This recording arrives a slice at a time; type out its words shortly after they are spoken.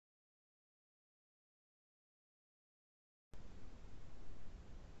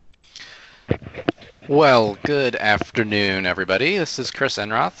Well, good afternoon, everybody. This is Chris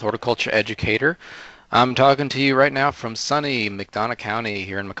Enroth, horticulture educator. I'm talking to you right now from sunny McDonough County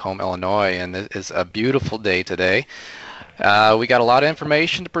here in Macomb, Illinois, and it is a beautiful day today. We got a lot of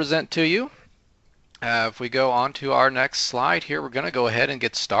information to present to you. If we go on to our next slide here, we're going to go ahead and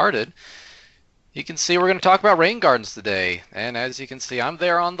get started. You can see we're going to talk about rain gardens today, and as you can see, I'm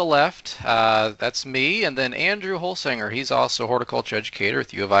there on the left. That's me, and then Andrew Holsinger. He's also a horticulture educator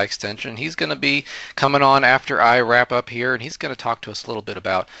with U of I Extension. He's going to be coming on after I wrap up here, and he's going to talk to us a little bit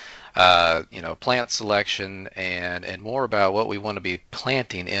about, plant selection and more about what we want to be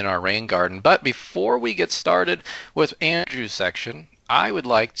planting in our rain garden. But before we get started with Andrew's section, I would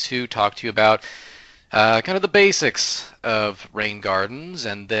like to talk to you about kind of the basics of rain gardens,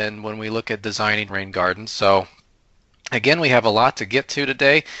 and then when we look at designing rain gardens. So again, we have a lot to get to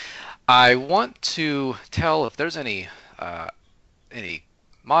today. I want to tell if there's any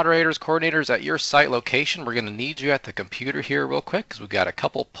moderators, coordinators at your site location. We're going to need you at the computer here real quick because we've got a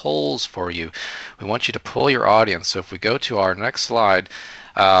couple polls for you. We want you to poll your audience. So if we go to our next slide,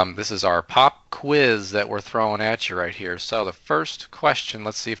 this is our pop quiz that we're throwing at you right here. So the first question,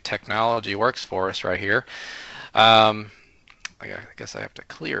 let's see if technology works for us right here. I guess I have to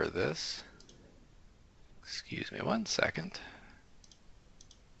clear this. Excuse me one second.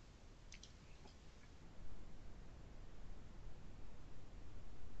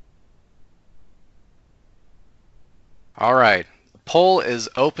 All right. Poll is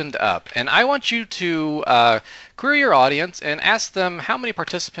opened up, and I want you to query your audience and ask them how many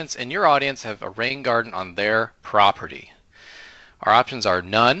participants in your audience have a rain garden on their property. Our options are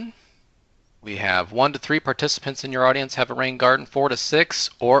none. We have 1 to 3 participants in your audience have a rain garden, 4 to 6,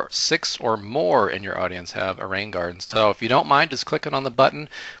 or 6 or more in your audience have a rain garden. So if you don't mind just clicking on the button,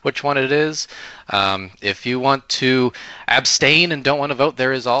 which one it is. If you want to abstain and don't want to vote,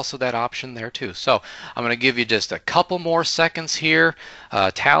 there is also that option there too. So I'm going to give you just a couple more seconds here,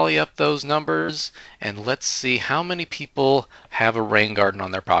 tally up those numbers, and let's see how many people have a rain garden on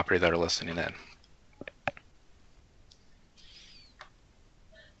their property that are listening in.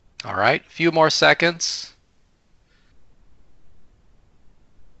 All right, a few more seconds.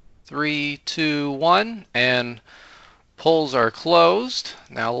 3, 2, 1, and polls are closed.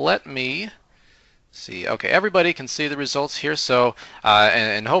 Now let me see. Okay, everybody can see the results here. So,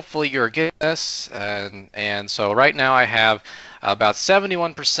 and hopefully you're getting this. And so right now I have about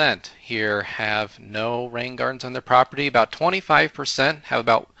 71% here have no rain gardens on their property. About 25% have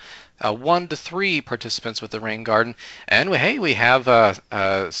about 1 to 3 participants with the rain garden, and we have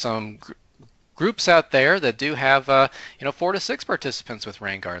some groups out there that do have 4 to 6 participants with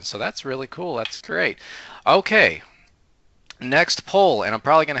rain gardens. So that's really cool. That's great. Okay, next poll, and I'm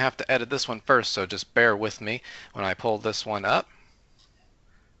probably going to have to edit this one first, so just bear with me when I pull this one up.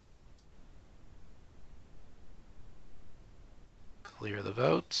 Clear the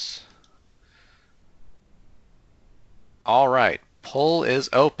votes. All right, poll is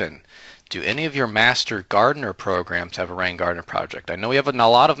open. Do any of your master gardener programs have a rain garden project? I know we have a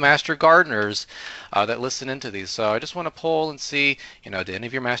lot of master gardeners that listen into these, so I just want to poll and see, do any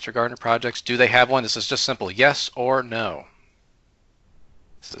of your master gardener projects, do they have one? This is just simple, yes or no.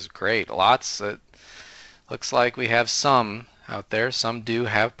 This is great. Lots. It looks like we have some out there. Some do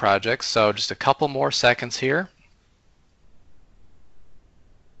have projects, so just a couple more seconds here.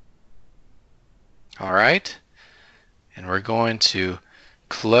 All right, and we're going to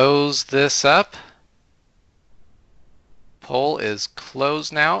close this up. Poll is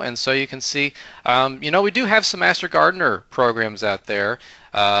closed now, and so you can see, we do have some master gardener programs out there.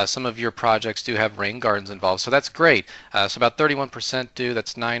 Some of your projects do have rain gardens involved, so that's great. So about 31% do,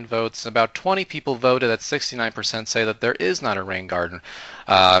 that's 9 votes. About 20 people voted, that's 69% say that there is not a rain garden,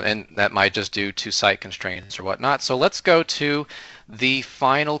 and that might just due to site constraints or whatnot. So let's go to the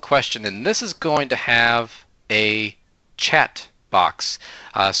final question, and this is going to have a chat box.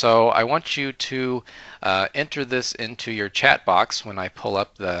 So I want you to enter this into your chat box when I pull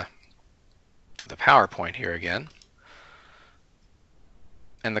up the PowerPoint here again.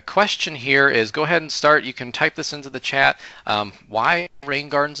 And the question here is, go ahead and start. You can type this into the chat. Why rain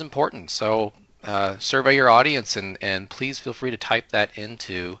gardens important? So survey your audience, and please feel free to type that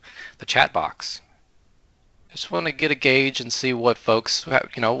into the chat box. Just want to get a gauge and see what folks,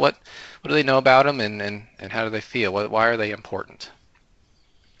 what do they know about them, and how do they feel? Why are they important?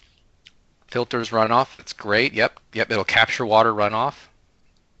 Filters runoff, it's great. Yep, it'll capture water runoff.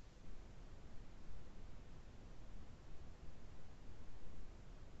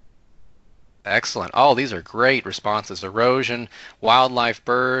 Excellent. Oh, these are great responses. Erosion, wildlife,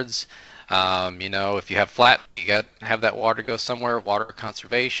 birds. If you have flat, you got to have that water go somewhere. Water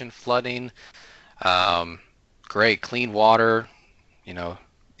conservation, flooding. Um, Great clean water, you know,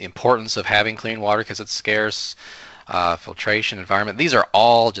 the importance of having clean water because it's scarce, filtration, environment. These are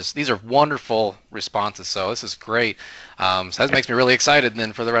wonderful responses. So this is great. So that makes me really excited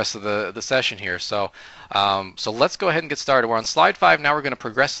then for the rest of the session here. So let's go ahead and get started. We're on slide 5 now. We're going to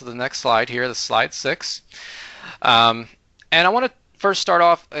progress to the next slide here, the slide 6. Um, and I want to first start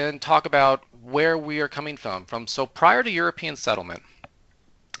off and talk about where we are coming from. So prior to European settlement,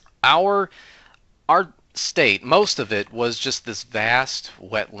 our our state, most of it was just this vast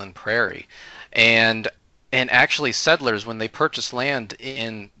wetland prairie. And actually settlers, when they purchased land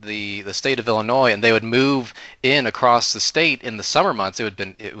in the state of Illinois and they would move in across the state in the summer months,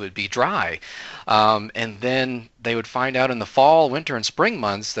 it would be dry. And then they would find out in the fall, winter, and spring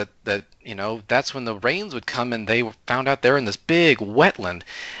months that that's when the rains would come, and they found out they're in this big wetland.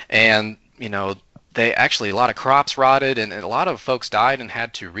 And they actually, a lot of crops rotted, and a lot of folks died and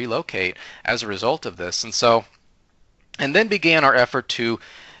had to relocate as a result of this. And then began our effort to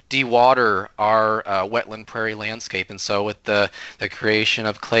dewater our wetland prairie landscape. And so with the creation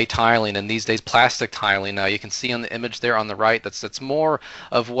of clay tiling, and these days plastic tiling, you can see on the image there on the right, that's more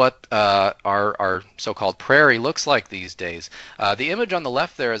of what our so-called prairie looks like these days. The image on the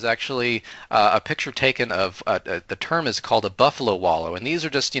left there is actually a picture taken of, the term is called a buffalo wallow. And these are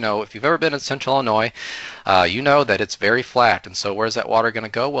just, if you've ever been in central Illinois, you know that it's very flat. And so where's that water going to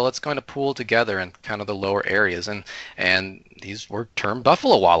go? Well, it's going to pool together in kind of the lower areas. And these were termed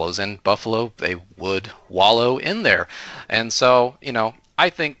buffalo wallows, and buffalo, they would wallow in there. And so, I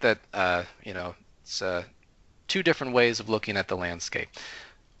think that, it's two different ways of looking at the landscape.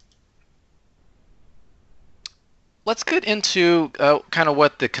 Let's get into kind of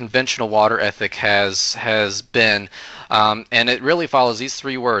what the conventional water ethic has been, and it really follows these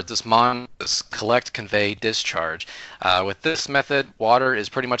 3 words. This mantra: collect, convey, discharge. With this method, water is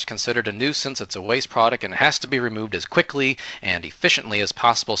pretty much considered a nuisance. It's a waste product, and it has to be removed as quickly and efficiently as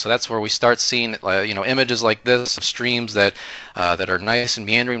possible. So that's where we start seeing, images like this of streams that are nice and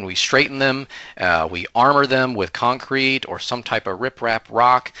meandering. We straighten them, we armor them with concrete or some type of riprap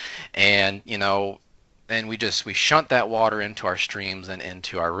rock, and then we shunt that water into our streams and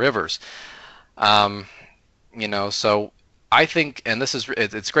into our rivers. So I think, and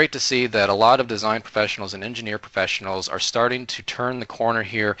it's great to see that a lot of design professionals and engineer professionals are starting to turn the corner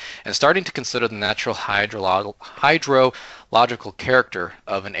here and starting to consider the natural hydrological character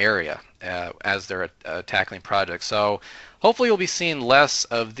of an area as they're tackling projects. So hopefully you'll be seeing less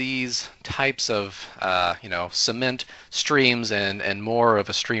of these types of cement streams and more of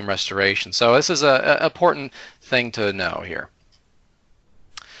a stream restoration. So this is an important thing to know here.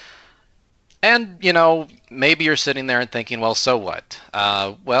 And maybe you're sitting there and thinking, well, so what?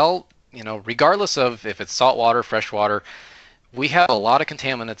 Well, regardless of if it's saltwater, freshwater, we have a lot of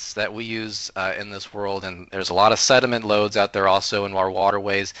contaminants that we use in this world, and there's a lot of sediment loads out there also in our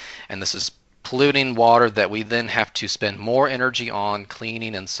waterways, and this is polluting water that we then have to spend more energy on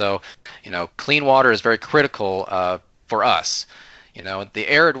cleaning. And so, clean water is very critical for us. The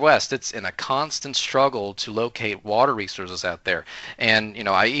arid West, it's in a constant struggle to locate water resources out there. And,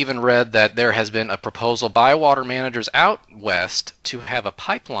 I even read that there has been a proposal by water managers out west to have a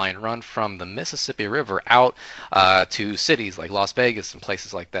pipeline run from the Mississippi River out to cities like Las Vegas and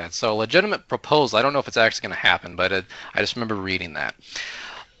places like that. So, legitimate proposal. I don't know if it's actually going to happen, but I just remember reading that.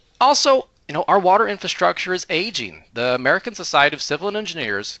 Also, our water infrastructure is aging. The American Society of Civil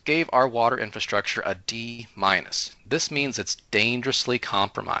Engineers gave our water infrastructure a D-. This means it's dangerously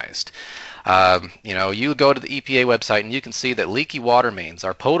compromised. You go to the EPA website and you can see that leaky water mains,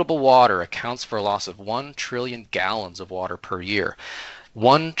 our potable water, accounts for a loss of 1 trillion gallons of water per year.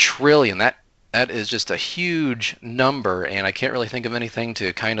 1 trillion, that is just a huge number, and I can't really think of anything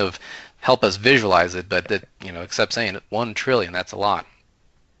to kind of help us visualize it, but except saying 1 trillion, that's a lot.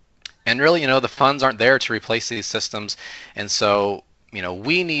 And really, the funds aren't there to replace these systems. And so,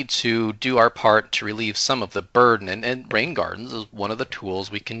 we need to do our part to relieve some of the burden. And rain gardens is one of the tools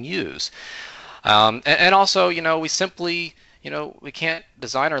we can use. And also, we simply, we can't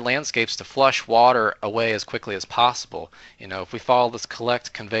design our landscapes to flush water away as quickly as possible. If we follow this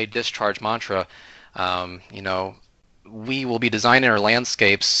collect, convey, discharge mantra, we will be designing our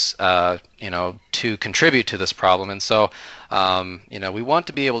landscapes, to contribute to this problem. And so, we want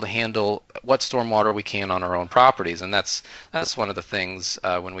to be able to handle what stormwater we can on our own properties. And that's one of the things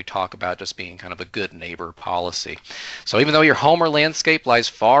when we talk about just being kind of a good neighbor policy. So even though your home or landscape lies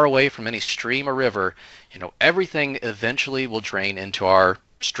far away from any stream or river, everything eventually will drain into our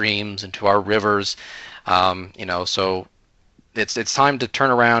streams, into our rivers. So it's time to turn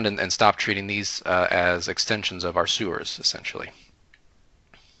around and stop treating these as extensions of our sewers, essentially.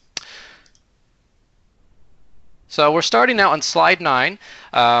 So we're starting out on slide 9.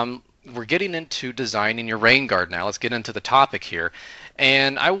 We're getting into designing your rain garden now. Let's get into the topic here.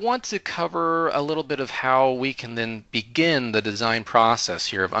 And I want to cover a little bit of how we can then begin the design process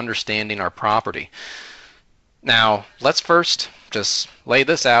here of understanding our property. Now, let's first just lay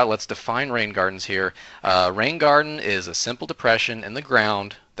this out. Let's define rain gardens here. Rain garden is a simple depression in the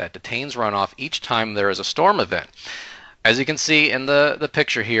ground that detains runoff each time there is a storm event. As you can see in the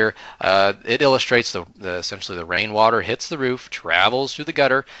picture here, it illustrates essentially the rainwater hits the roof, travels through the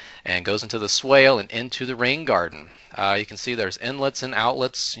gutter, and goes into the swale and into the rain garden. You can see there's inlets and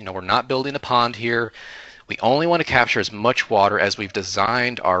outlets. We're not building a pond here. We only want to capture as much water as we've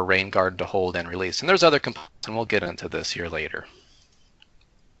designed our rain garden to hold and release. And there's other components, and we'll get into this here later.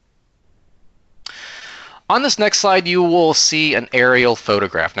 On this next slide, you will see an aerial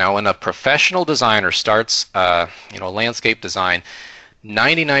photograph. Now, when a professional designer starts, landscape design,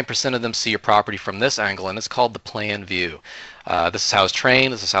 99% of them see your property from this angle, and it's called the plan view. This is how I was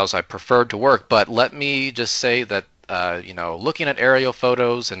trained. This is how I preferred to work. But let me just say that looking at aerial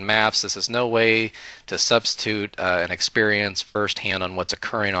photos and maps, this is no way to substitute an experience firsthand on what's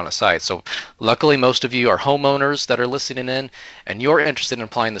occurring on a site. So luckily, most of you are homeowners that are listening in, and you're interested in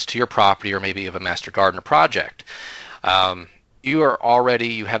applying this to your property or maybe of a master gardener project.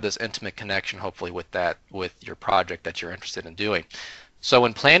 You have this intimate connection, hopefully, with your project that you're interested in doing. So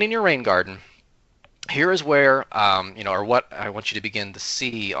when planning your rain garden, here is where, or what I want you to begin to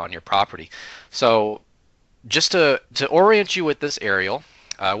see on your property. So just to orient you with this aerial,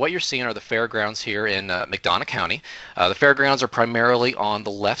 what you're seeing are the fairgrounds here in McDonough County. The fairgrounds are primarily on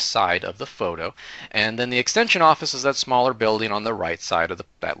the left side of the photo, and then the extension office is that smaller building on the right side of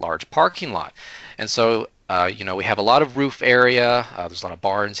that large parking lot. And so we have a lot of roof area, there's a lot of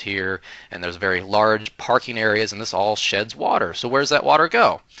barns here, and there's very large parking areas, and this all sheds water. So where does that water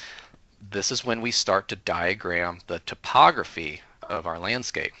go? This is when we start to diagram the topography of our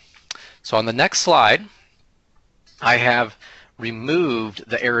landscape. So on the next slide, I have removed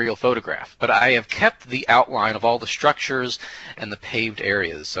the aerial photograph, but I have kept the outline of all the structures and the paved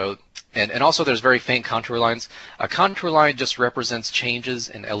areas. So, and also there's very faint contour lines. A contour line just represents changes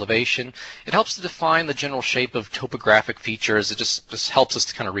in elevation. It helps to define the general shape of topographic features. It just helps us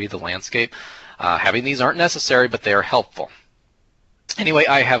to kind of read the landscape. Having these aren't necessary, but they are helpful. Anyway,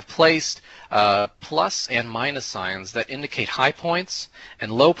 I have placed plus and minus signs that indicate high points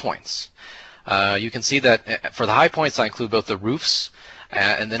and low points. You can see that for the high points, I include both the roofs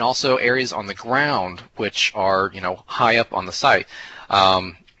and then also areas on the ground, which are high up on the site.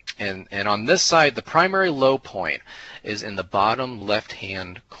 And on this side, the primary low point is in the bottom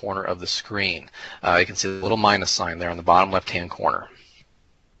left-hand corner of the screen. You can see the little minus sign there on the bottom left-hand corner.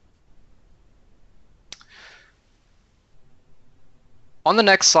 On the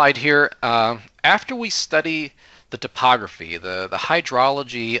next slide here, after we study the topography, the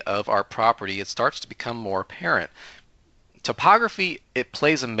hydrology of our property, it starts to become more apparent. Topography, it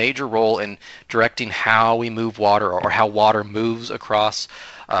plays a major role in directing how we move water or how water moves across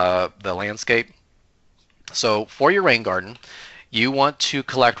the landscape. So for your rain garden, you want to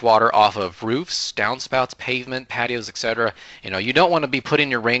collect water off of roofs, downspouts, pavement, patios, etc. You don't want to be putting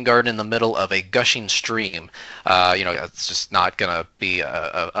your rain garden in the middle of a gushing stream. It's just not going to be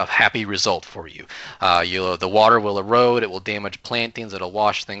a happy result for you. The water will erode, it will damage plantings, it'll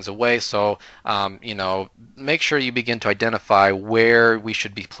wash things away. So, make sure you begin to identify where we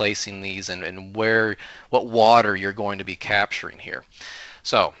should be placing these and what water you're going to be capturing here.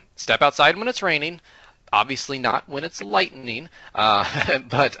 So, step outside when it's raining. Obviously not when it's lightning,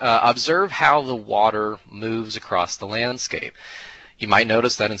 but observe how the water moves across the landscape. You might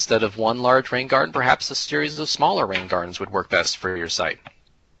notice that instead of one large rain garden, perhaps a series of smaller rain gardens would work best for your site.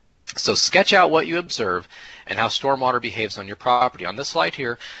 So sketch out what you observe and how stormwater behaves on your property. On this slide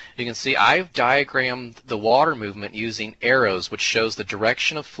here, you can see I've diagrammed the water movement using arrows, which shows the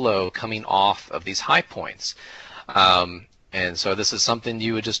direction of flow coming off of these high points. And so this is something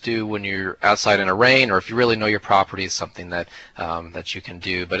you would just do when you're outside in a rain, or if you really know your property, is something that that you can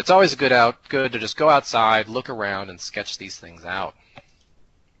do. But it's always good to just go outside, look around, and sketch these things out.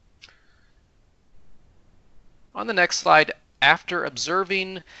 On the next slide, after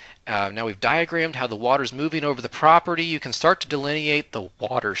observing, now we've diagrammed how the water's moving over the property, you can start to delineate the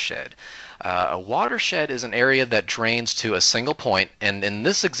watershed. A watershed is an area that drains to a single point, and in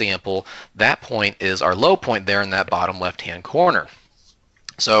this example, that point is our low point there in that bottom left-hand corner.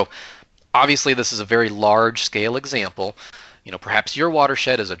 So obviously this is a very large-scale example. Perhaps your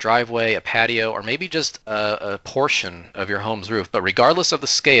watershed is a driveway, a patio, or maybe just a portion of your home's roof. But regardless of the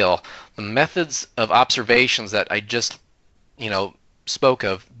scale, the methods of observations that I just spoke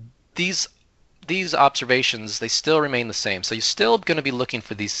of, these these observations, they still remain the same. So you're still going to be looking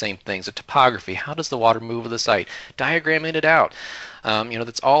for these same things. The topography, how does the water move with the site? Diagramming it out.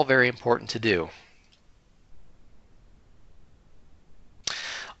 That's all very important to do.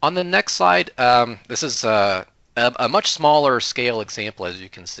 On the next slide, this is a much smaller scale example, as you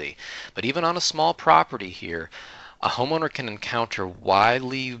can see. But even on a small property here, a homeowner can encounter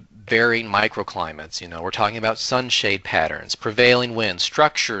widely varying microclimates. We're talking about sunshade patterns, prevailing winds,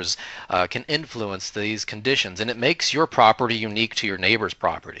 structures can influence these conditions, and it makes your property unique to your neighbor's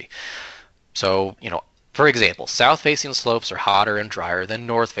property. So, for example, south-facing slopes are hotter and drier than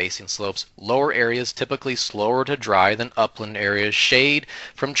north-facing slopes. Lower areas typically slower to dry than upland areas. Shade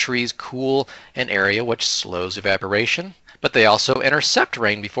from trees cool an area, which slows evaporation. But they also intercept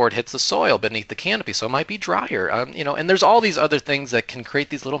rain before it hits the soil beneath the canopy, so it might be drier. And there's all these other things that can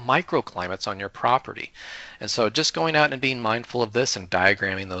create these little microclimates on your property. And so just going out and being mindful of this and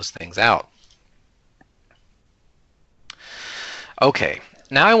diagramming those things out. Okay,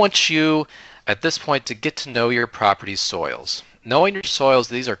 now I want you at this point to get to know your property's soils. Knowing your soils,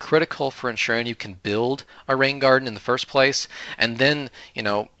 these are critical for ensuring you can build a rain garden in the first place, and then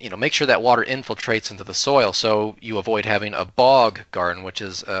make sure that water infiltrates into the soil so you avoid having a bog garden, which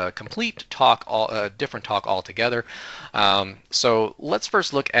is a complete different talk altogether. So let's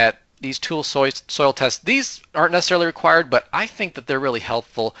first look at these tool soil tests. These aren't necessarily required, but I think that they're really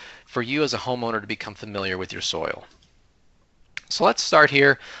helpful for you as a homeowner to become familiar with your soil. So let's start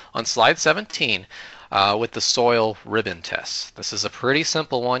here on slide 17 with the soil ribbon test. This is a pretty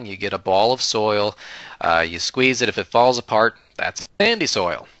simple one. You get a ball of soil, you squeeze it. If it falls apart, that's sandy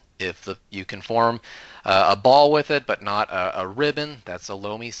soil. If you can form a ball with it but not a ribbon, that's a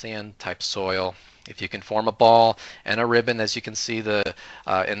loamy sand type soil. If you can form a ball and a ribbon, as you can see in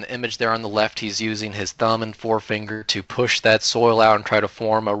the image there on the left, he's using his thumb and forefinger to push that soil out and try to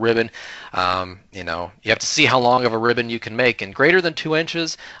form a ribbon. You have to see how long of a ribbon you can make. And greater than 2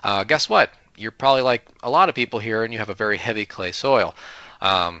 inches, guess what? You're probably like a lot of people here, and you have a very heavy clay soil.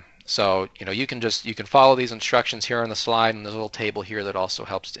 So you can follow these instructions here on the slide, and there's a little table here that also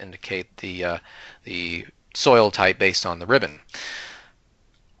helps to indicate the soil type based on the ribbon.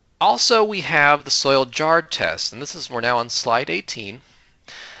 Also, we have the soil jar test, and we're now on slide 18.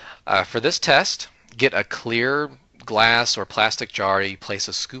 For this test, get a clear glass or plastic jar. You place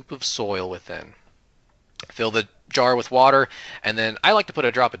a scoop of soil within. Fill the jar with water, and then I like to put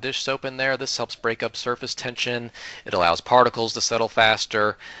a drop of dish soap in there. This helps break up surface tension. It allows particles to settle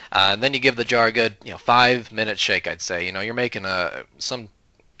faster. And then you give the jar a good 5-minute shake, I'd say. You're making some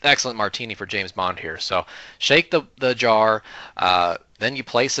excellent martini for James Bond here. So shake the jar, then you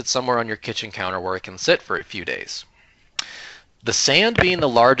place it somewhere on your kitchen counter where it can sit for a few days. The sand, being the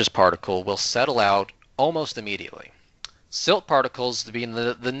largest particle, will settle out almost immediately. Silt particles, being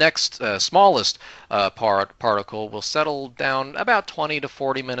the next smallest particle, will settle down about 20 to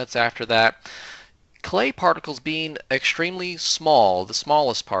 40 minutes after that. Clay particles, being extremely small, the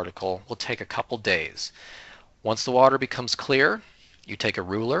smallest particle, will take a couple days. Once the water becomes clear, you take a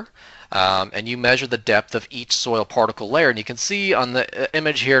ruler and you measure the depth of each soil particle layer. And you can see on the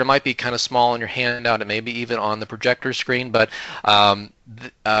image here, it might be kind of small on your handout and maybe even on the projector screen, but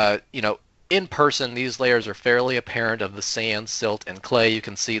in person, these layers are fairly apparent of the sand, silt, and clay. You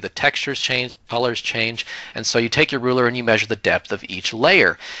can see the textures change, colors change, and so you take your ruler and you measure the depth of each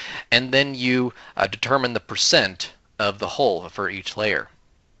layer. And then you determine the percent of the whole for each layer.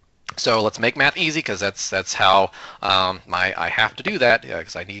 So let's make math easy, because that's how I have to do that,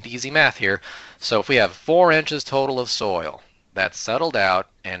 because I need easy math here. So if we have 4 inches total of soil that's settled out,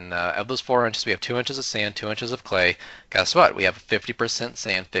 and of those 4 inches we have 2 inches of sand, 2 inches of clay, guess what? We have 50%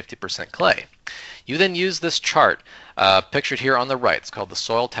 sand, 50% clay. You then use this chart pictured here on the right. It's called the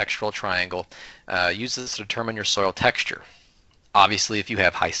soil textural triangle. Use this to determine your soil texture. Obviously, if you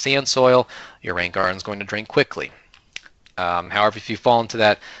have high sand soil, your rain garden is going to drain quickly. However, if you fall into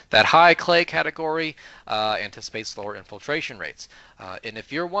that high clay category, anticipate slower infiltration rates. And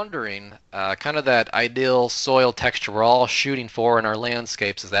if you're wondering, kind of that ideal soil texture we're all shooting for in our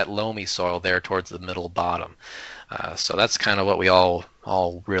landscapes is that loamy soil there towards the middle bottom. So that's kind of what we all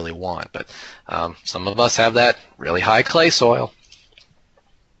really want. But some of us have that really high clay soil.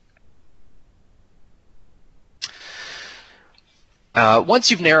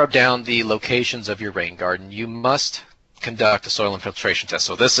 Once you've narrowed down the locations of your rain garden, you must conduct a soil infiltration test.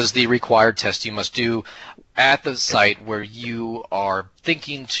 So this is the required test you must do at the site where you are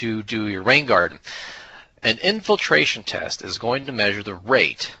thinking to do your rain garden. An infiltration test is going to measure the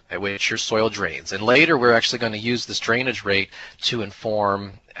rate at which your soil drains, and later we're actually going to use this drainage rate to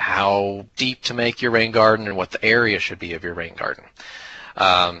inform how deep to make your rain garden and what the area should be of your rain garden.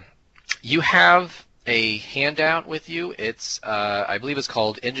 You have a handout with you. It's, I believe it's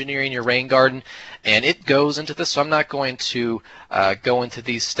called Engineering Your Rain Garden, and it goes into this, so I'm not going to go into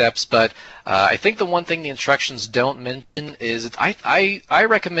these steps, but I think the one thing the instructions don't mention is I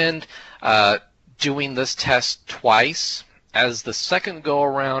recommend doing this test twice. As the second go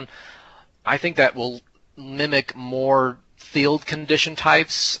around, I think that will mimic more field condition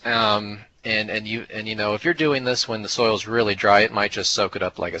types. And you know, if you're doing this when the soil's really dry, it might just soak it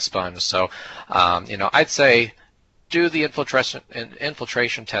up like a sponge. So you know, I'd say do the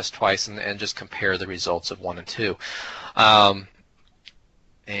infiltration test twice and just compare the results of 1 and 2.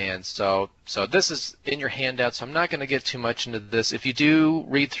 And so this is in your handout, so I'm not going to get too much into this. If you do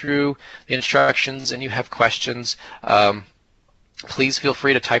read through the instructions and you have questions, please feel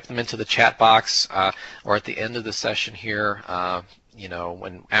free to type them into the chat box or at the end of the session here. You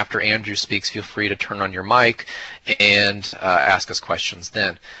know, after Andrew speaks, feel free to turn on your mic and ask us questions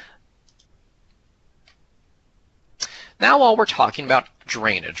then. Now, while we're talking about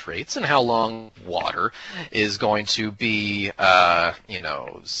drainage rates and how long water is going to be, you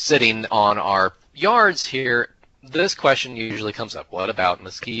know, sitting on our yards here, this question usually comes up. What about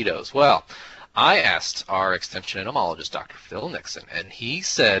mosquitoes? Well, I asked our extension entomologist, Dr. Phil Nixon, and he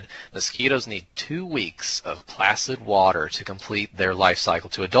said mosquitoes need 2 weeks of placid water to complete their life cycle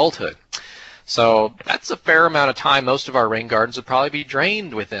to adulthood. So that's a fair amount of time. Most of our rain gardens would probably be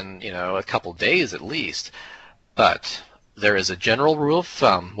drained within, you know, a couple days at least. But there is a general rule of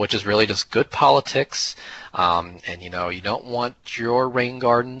thumb, which is really just good politics. And you know, you don't want your rain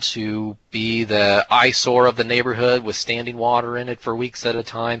garden to be the eyesore of the neighborhood with standing water in it for weeks at a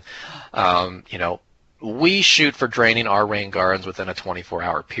time. You know, we shoot for draining our rain gardens within a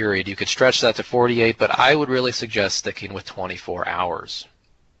 24-hour period. You could stretch that to 48, but I would really suggest sticking with 24 hours.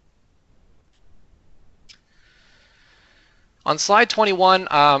 On slide 21,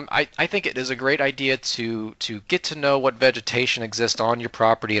 I think it is a great idea to get to know what vegetation exists on your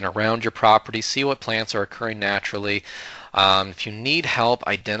property and around your property, see what plants are occurring naturally. If you need help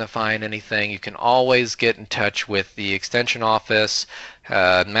identifying anything, you can always get in touch with the Extension Office,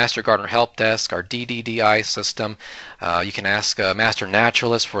 Master Gardener Help Desk, our DDDI system. You can ask a Master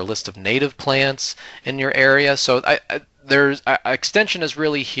Naturalist for a list of native plants in your area. So Extension is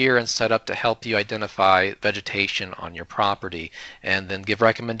really here and set up to help you identify vegetation on your property and then give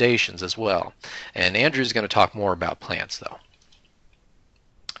recommendations as well. And Andrew's going to talk more about plants though.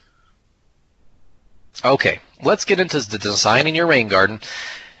 Okay, let's get into the designing your rain garden.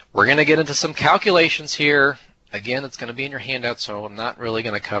 We're going to get into some calculations here. Again, it's going to be in your handout, so I'm not really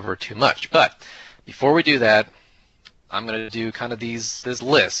going to cover too much. But before we do that, I'm going to do kind of this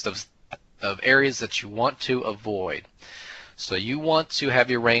list of areas that you want to avoid. So you want to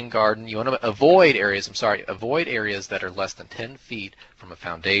have your rain garden, you want to avoid areas that are less than 10 feet from a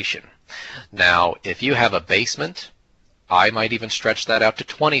foundation. Now, if you have a basement, I might even stretch that out to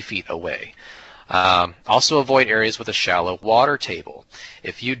 20 feet away. Also avoid areas with a shallow water table.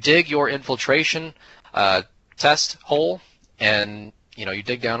 If you dig your infiltration test hole and you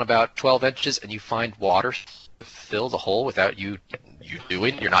dig down about 12 inches and you find water fill the hole without you're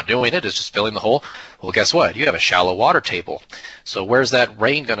not doing it, it's just filling the hole, well, guess what? You have a shallow water table. So where's that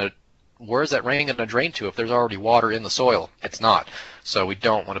rain gonna drain to if there's already water in the soil? It's not. So we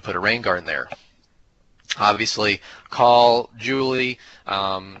don't want to put a rain garden there. Obviously, call Julie,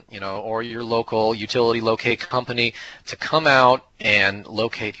 or your local utility locate company to come out and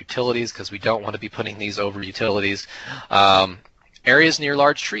locate utilities, because we don't want to be putting these over utilities. Areas near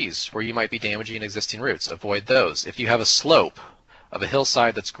large trees where you might be damaging existing roots, avoid those. If you have a slope of a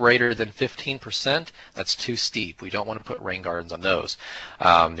hillside that's greater than 15%, that's too steep. We don't want to put rain gardens on those.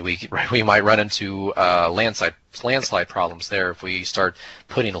 We might run into landslide problems there if we start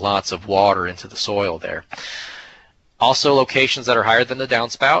putting lots of water into the soil there. Also, locations that are higher than the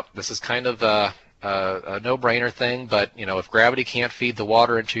downspout. This is kind of a no-brainer thing, but if gravity can't feed the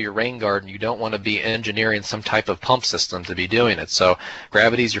water into your rain garden, you don't want to be engineering some type of pump system to be doing it. So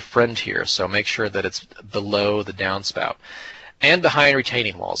gravity is your friend here, so make sure that it's below the downspout. And behind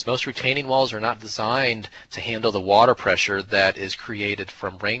retaining walls. Most retaining walls are not designed to handle the water pressure that is created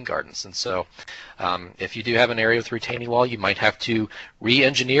from rain gardens. And so if you do have an area with retaining wall, you might have to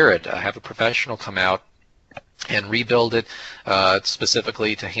re-engineer it, have a professional come out and rebuild it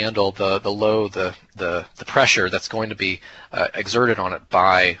specifically to handle the load, the pressure that's going to be exerted on it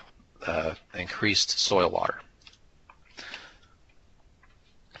by increased soil water.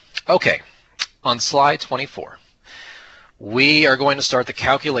 Okay, on slide 24. We are going to start the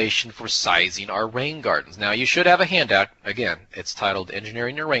calculation for sizing our rain gardens. Now, you should have a handout. Again, it's titled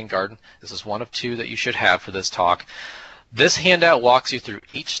Engineering Your Rain Garden. This is one of two that you should have for this talk. This handout walks you through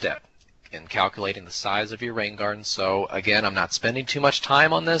each step. in calculating the size of your rain garden. So again, I'm not spending too much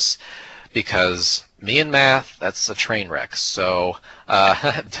time on this because me and math, that's a train wreck. So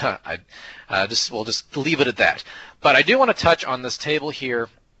we'll just leave it at that. But I do want to touch on this table here.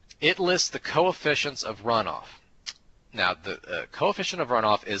 It lists the coefficients of runoff. Now, the coefficient of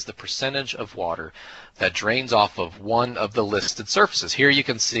runoff is the percentage of water that drains off of one of the listed surfaces. Here you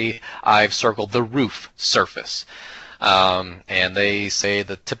can see I've circled the roof surface. And they say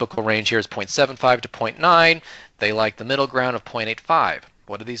the typical range here is 0.75 to 0.9. They like the middle ground of 0.85.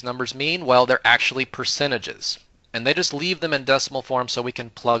 What do these numbers mean? Well, they're actually percentages. And they just leave them in decimal form so we can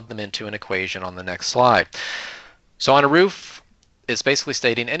plug them into an equation on the next slide. So on a roof, it's basically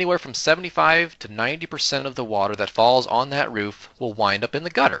stating anywhere from 75 to 90% of the water that falls on that roof will wind up in the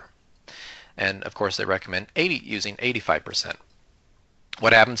gutter. And of course, they recommend using 85%.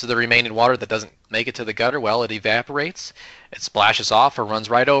 What happens to the remaining water that doesn't make it to the gutter? Well, it evaporates, it splashes off, or runs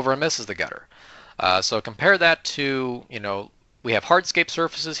right over and misses the gutter. So compare that to, we have hardscape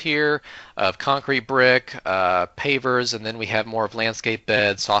surfaces here of concrete brick, pavers, and then we have more of landscape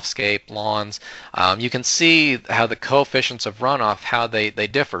beds, softscape, lawns. You can see how the coefficients of runoff, how they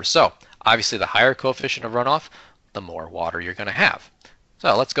differ. So obviously the higher coefficient of runoff, the more water you're going to have.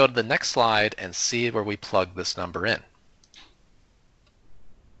 So let's go to the next slide and see where we plug this number in.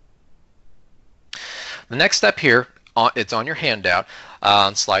 The next step here, it's on your handout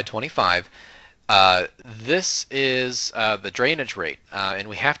on slide 25. This is the drainage rate, and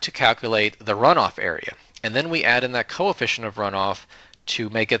we have to calculate the runoff area. And then we add in that coefficient of runoff to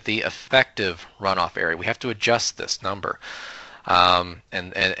make it the effective runoff area. We have to adjust this number. And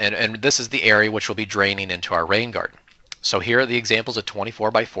this is the area which will be draining into our rain garden. So here are the examples of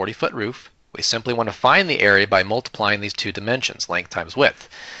 24 by 40 foot roof. We simply want to find the area by multiplying these two dimensions, length times width.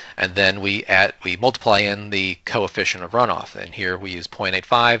 And then we multiply in the coefficient of runoff. And here we use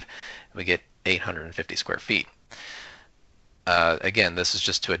 0.85, and we get 850 square feet. Again, this is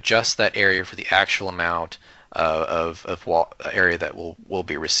just to adjust that area for the actual amount of area that we'll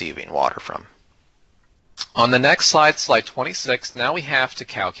be receiving water from. On the next slide, slide 26, now we have to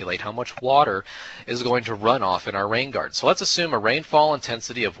calculate how much water is going to run off in our rain garden. So let's assume a rainfall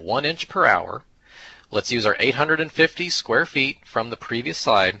intensity of 1 inch per hour. Let's use our 850 square feet from the previous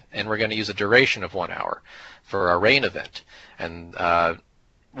slide, and we're going to use a duration of 1 hour for our rain event. And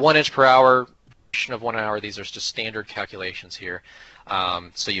 1 inch per hour, duration of 1 hour, these are just standard calculations here.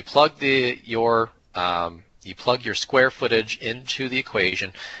 So you plug your square footage into the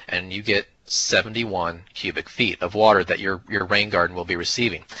equation, and you get 71 cubic feet of water that your rain garden will be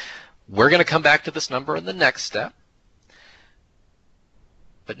receiving. We're going to come back to this number in the next step.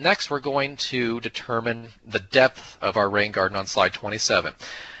 But next we're going to determine the depth of our rain garden on slide 27.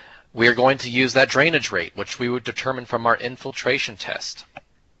 We are going to use that drainage rate, which we would determine from our infiltration test.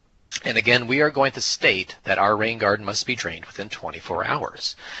 And again, we are going to state that our rain garden must be drained within 24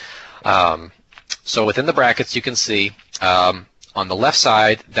 hours. So within the brackets you can see on the left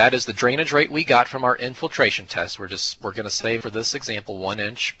side, that is the drainage rate we got from our infiltration test. We're going to say for this example 1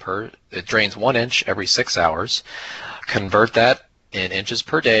 inch it drains 1 inch every 6 hours. Convert that in inches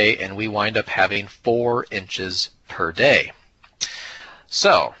per day, and we wind up having 4 inches per day.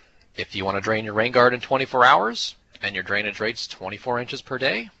 So if you want to drain your rain garden in 24 hours and your drainage rate's 24 inches per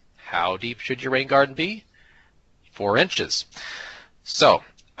day, how deep should your rain garden be? 4 inches. So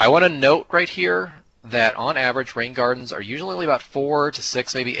I want to note right here that on average rain gardens are usually only about 4 to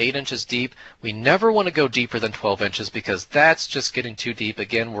 6, maybe 8 inches deep. We never want to go deeper than 12 inches because that's just getting too deep.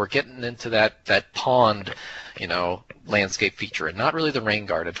 Again, we're getting into that pond, landscape feature, and not really the rain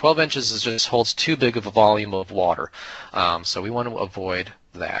garden. 12 inches just holds too big of a volume of water, so we want to avoid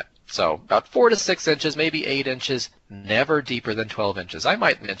that. So about 4 to 6 inches, maybe 8 inches, never deeper than 12 inches. I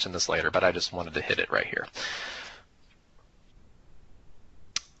might mention this later, but I just wanted to hit it right here.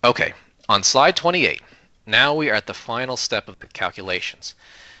 Okay, on slide 28, now we are at the final step of the calculations.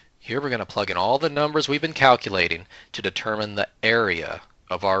 Here we're going to plug in all the numbers we've been calculating to determine the area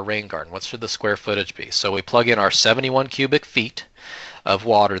of our rain garden. What should the square footage be? So we plug in our 71 cubic feet of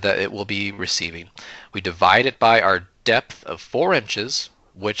water that it will be receiving. We divide it by our depth of 4 inches,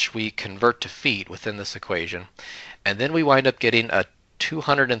 which we convert to feet within this equation, and then we wind up getting a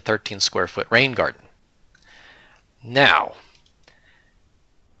 213 square foot rain garden. Now,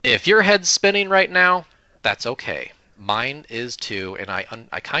 if your head's spinning right now, that's okay. Mine is too, and I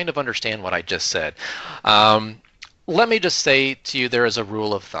kind of understand what I just said. Let me just say to you, there is a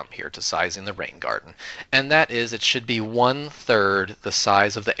rule of thumb here to sizing the rain garden, and that is it should be 1/3 the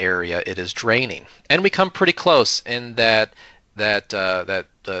size of the area it is draining. And we come pretty close in that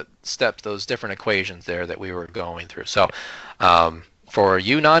steps, those different equations there that we were going through. So for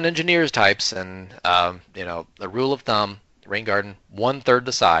you non-engineers types, and you know, the rule of thumb, rain garden, 1/3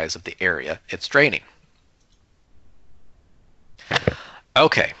 the size of the area it's draining.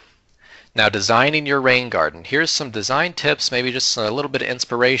 Okay, now designing your rain garden. Here's some design tips, maybe just a little bit of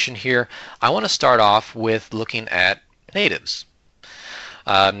inspiration here. I want to start off with looking at natives.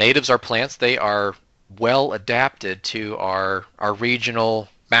 Natives are plants. They are well adapted to our regional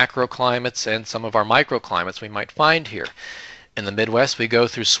macroclimates and some of our microclimates we might find here. In the Midwest, we go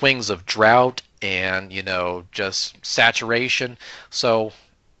through swings of drought and, you know, just saturation. So,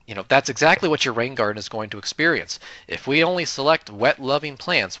 you know, that's exactly what your rain garden is going to experience. If we only select wet-loving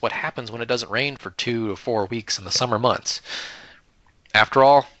plants, what happens when it doesn't rain for 2 to 4 weeks in the summer months? After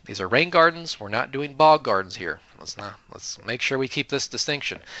all, these are rain gardens. We're not doing bog gardens here. Let's make sure we keep this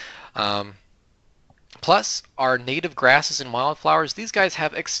distinction. Plus, our native grasses and wildflowers, these guys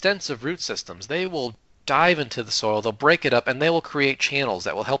have extensive root systems. They will dive into the soil, they'll break it up, and they will create channels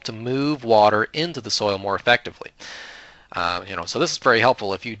that will help to move water into the soil more effectively. You know, so this is very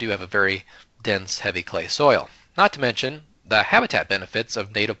helpful if you do have a very dense, heavy clay soil. Not to mention the habitat benefits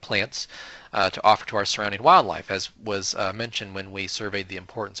of native plants to offer to our surrounding wildlife, as was mentioned when we surveyed the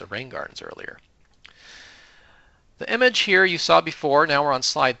importance of rain gardens earlier. The image here you saw before, now we're on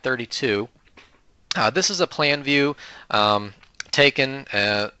slide 32. This is a plan view taken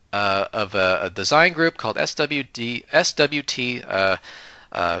of a design group called SWT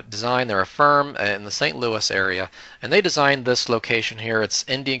Design. They're a firm in the St. Louis area, and they designed this location here. It's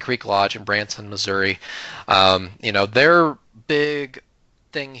Indian Creek Lodge in Branson, Missouri. You know, their big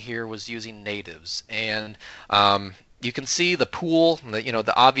thing here was using natives, and you can see the pool, you know,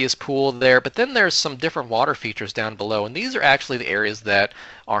 the obvious pool there, but then there's some different water features down below, and these are actually the areas that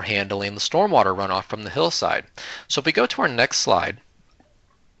are handling the stormwater runoff from the hillside. So if we go to our next slide,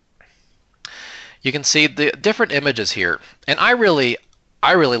 you can see the different images here, and I really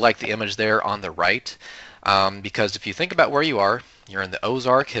like the image there on the right, because if you think about where you are, you're in the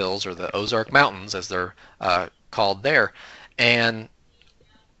Ozark Hills, or the Ozark Mountains as they're called there, and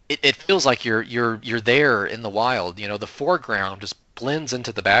it feels like you're there in the wild. You know, the foreground just blends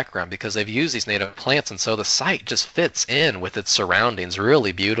into the background because they've used these native plants, and so the site just fits in with its surroundings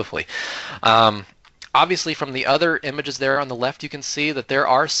really beautifully. Obviously, from the other images there on the left, you can see that there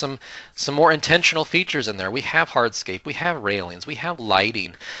are some more intentional features in there. We have hardscape, we have railings, we have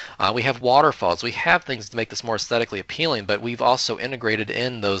lighting, we have waterfalls, we have things to make this more aesthetically appealing, but we've also integrated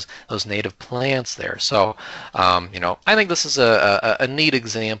in those native plants there. So, you know, I think this is a neat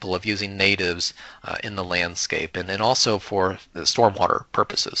example of using natives in the landscape, and also for the stormwater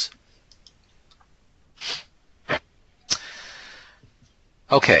purposes.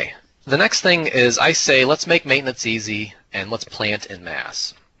 Okay. The next thing is I say let's make maintenance easy and let's plant en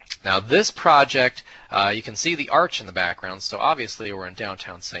masse. Now this project, you can see the arch in the background, so obviously we're in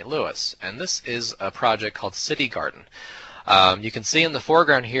downtown St. Louis, and this is a project called City Garden. You can see in the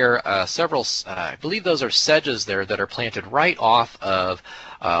foreground here several, I believe those are sedges there that are planted right off of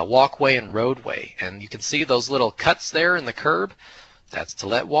walkway and roadway, and you can see those little cuts there in the curb. That's to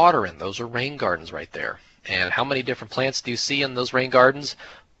let water in. Those are rain gardens right there. And how many different plants do you see in those rain gardens?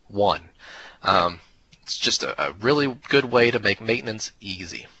 One. It's just a really good way to make maintenance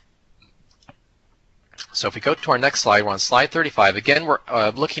easy. So if we go to our next slide, we're on slide 35. Again, we're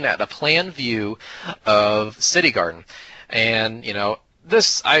looking at a plan view of City Garden. And, you know,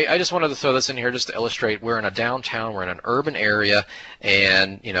 this, I just wanted to throw this in here just to illustrate we're in a downtown, we're in an urban area,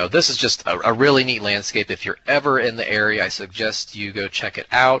 and, you know, this is just a really neat landscape. If you're ever in the area, I suggest you go check it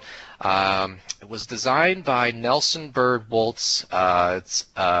out. It was designed by Nelson Bird Woltz. It's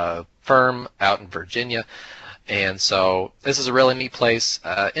a firm out in Virginia, and so this is a really neat place.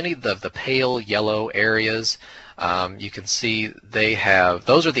 Any of the pale yellow areas, you can see they have,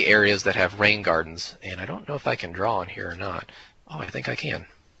 those are the areas that have rain gardens, and I don't know if I can draw on here or not. Oh, I think I can.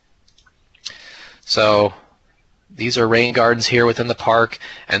 So these are rain gardens here within the park,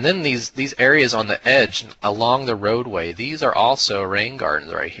 and then these areas on the edge along the roadway, these are also rain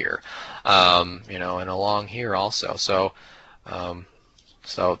gardens right here, you know, and along here also. So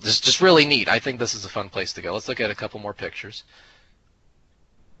so this is just really neat. I think this is a fun place to go. Let's look at a couple more pictures.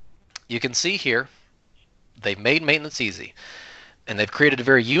 You can see here they've made maintenance easy, and they've created a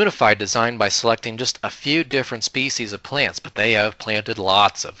very unified design by selecting just a few different species of plants, but they have planted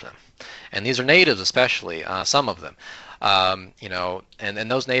lots of them. And these are natives especially, some of them. You know,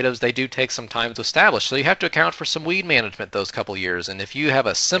 and those natives, they do take some time to establish, so you have to account for some weed management those couple years. And if you have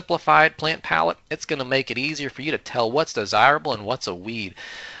a simplified plant palette, it's going to make it easier for you to tell what's desirable and what's a weed.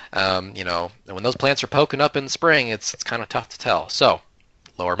 You know, and when those plants are poking up in the spring, it's kind of tough to tell. So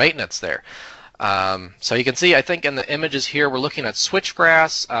lower maintenance there. So you can see, I think in the images here, we're looking at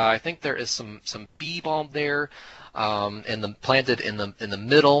switchgrass. I think there is some bee balm there, planted in the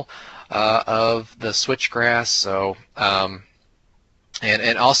middle of the switchgrass. So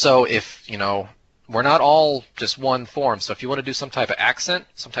and also, if we're not all just one form, so if you want to do some type of accent,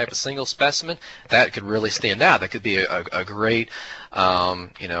 some type of single specimen, that could really stand out. That could be a great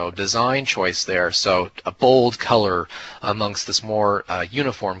design choice there. So a bold color amongst this more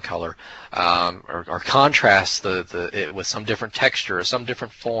uniform color, or contrast it with some different texture or some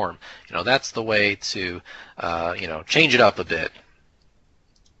different form. That's the way to change it up a bit.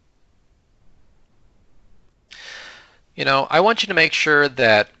 I want you to make sure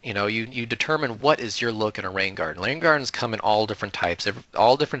that you determine what is your look in a rain garden. Rain gardens come in all different types,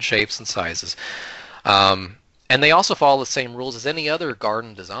 all different shapes and sizes, and they also follow the same rules as any other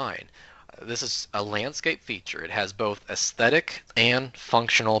garden design. This is a landscape feature. It has both aesthetic and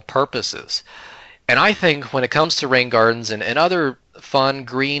functional purposes. And I think when it comes to rain gardens and other fun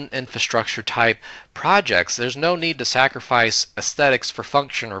green infrastructure type projects, there's no need to sacrifice aesthetics for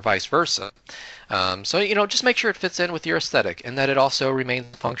function or vice versa. So just make sure it fits in with your aesthetic and that it also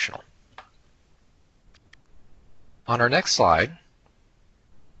remains functional. On our next slide,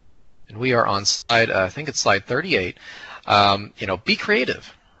 and we are on slide, I think it's slide 38, be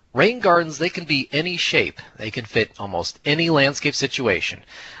creative. Rain gardens, they can be any shape. They can fit almost any landscape situation.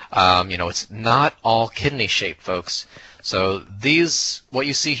 It's not all kidney shaped, folks. So what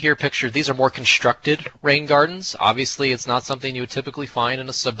you see here pictured, these are more constructed rain gardens. Obviously, it's not something you would typically find in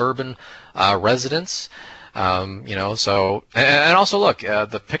a suburban residence. And also look,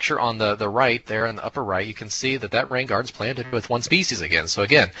 the picture on the right there in the upper right, you can see that rain garden's planted with one species again. So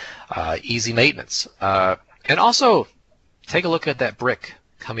again, easy maintenance. And also, take a look at that brick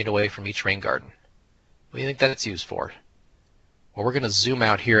coming away from each rain garden. What do you think that's used for? Well, we're going to zoom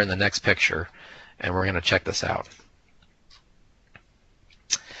out here in the next picture, and we're going to check this out.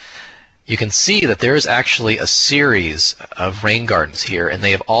 You can see that there is actually a series of rain gardens here, and they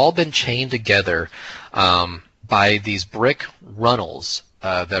have all been chained together by these brick runnels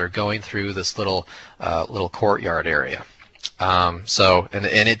that are going through this little courtyard area. And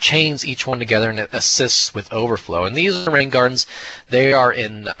it chains each one together, and it assists with overflow. And these are rain gardens. They are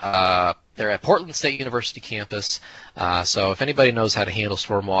they're at Portland State University campus. So if anybody knows how to handle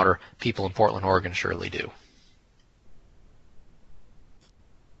stormwater, people in Portland, Oregon surely do.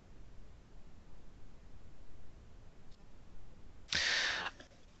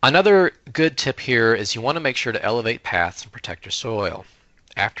 Another good tip here is you want to make sure to elevate paths and protect your soil.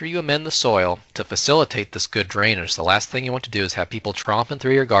 After you amend the soil to facilitate this good drainage, the last thing you want to do is have people tromping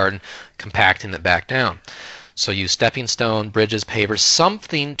through your garden, compacting it back down. So use stepping stone, bridges, pavers,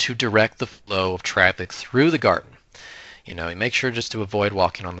 something to direct the flow of traffic through the garden. Make sure just to avoid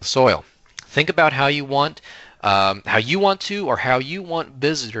walking on the soil. Think about how you want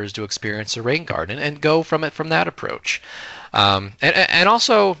visitors to experience a rain garden, and go from that approach. And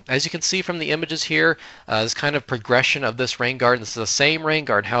also, as you can see from the images here, this kind of progression of this rain garden. This is the same rain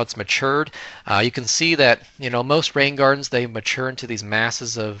garden, how it's matured. You can see that most rain gardens, they mature into these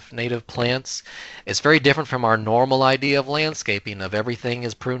masses of native plants. It's very different from our normal idea of landscaping, of everything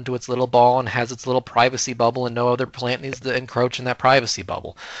is pruned to its little ball and has its little privacy bubble, and no other plant needs to encroach in that privacy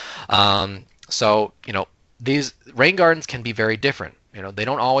bubble. These rain gardens can be very different. They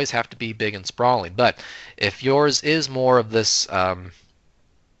don't always have to be big and sprawling, but if yours is more of this,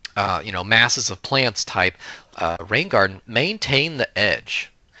 masses of plants type rain garden, maintain the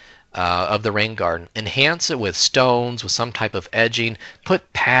edge of the rain garden. Enhance it with stones, with some type of edging.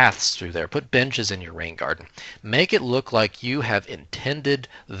 Put paths through there. Put benches in your rain garden. Make it look like you have intended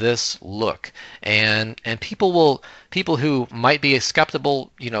this look. And people who might be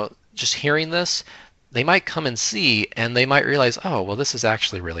skeptical, just hearing this, they might come and see, and they might realize, oh, well, this is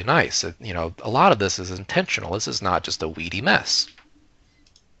actually really nice. A lot of this is intentional. This is not just a weedy mess.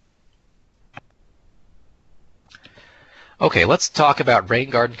 Okay, let's talk about rain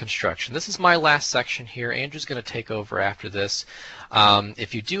garden construction. This is my last section here. Andrew's going to take over after this.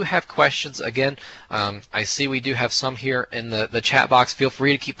 If you do have questions, again, I see we do have some here in the chat box. Feel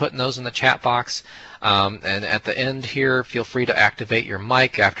free to keep putting those in the chat box. And at the end here, feel free to activate your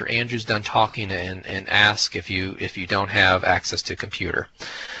mic after Andrew's done talking and ask if you don't have access to computer.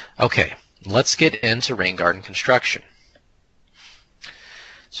 Okay, let's get into rain garden construction.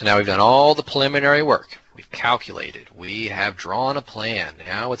 So now we've done all the preliminary work. We've calculated. We have drawn a plan.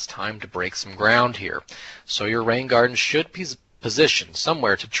 Now it's time to break some ground here. So your rain garden should be positioned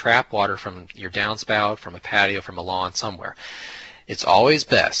somewhere to trap water from your downspout, from a patio, from a lawn, somewhere. it's always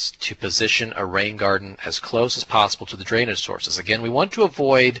best to position a rain garden as close as possible to the drainage sources. Again, we want to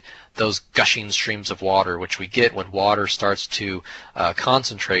avoid those gushing streams of water, which we get when water starts to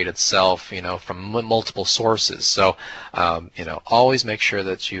concentrate itself, from multiple sources. So, always make sure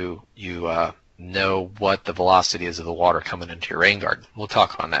that you know what the velocity is of the water coming into your rain garden. We'll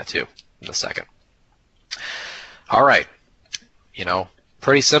talk on that too in a second. All right,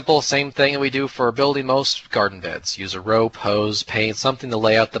 pretty simple, same thing that we do for building most garden beds. Use a rope, hose, paint, something to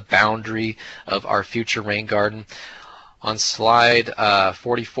lay out the boundary of our future rain garden. On slide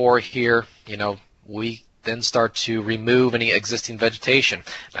 44 here, we then start to remove any existing vegetation.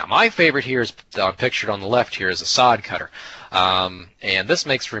 Now, my favorite here is pictured on the left here is a sod cutter. And this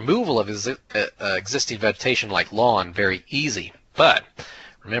makes removal of existing vegetation like lawn very easy. But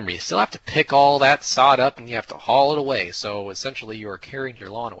remember, you still have to pick all that sod up and you have to haul it away. So essentially you are carrying your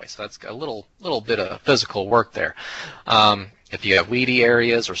lawn away. So that's a little bit of physical work there. If you have weedy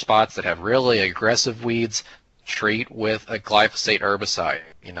areas or spots that have really aggressive weeds, treat with a glyphosate herbicide.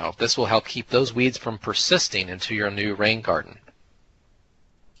 This will help keep those weeds from persisting into your new rain garden.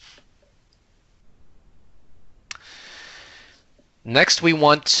 Next, we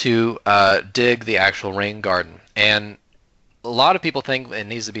want to dig the actual rain garden. And a lot of people think it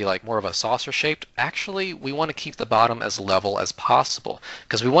needs to be like more of a saucer shaped. Actually, we want to keep the bottom as level as possible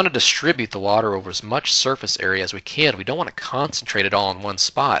because we want to distribute the water over as much surface area as we can. We don't want to concentrate it all in one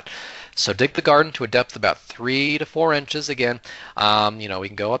spot. So dig the garden to a depth about 3 to 4 inches. Again, we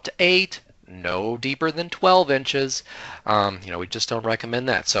can go up to 8, no deeper than 12 inches. We just don't recommend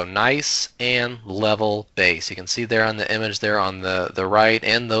that. So nice and level base. You can see there on the image there on the right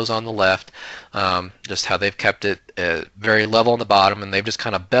and those on the left, just how they've kept it very level on the bottom, and they've just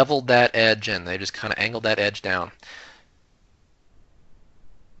kind of beveled that edge in. They just kind of angled that edge down.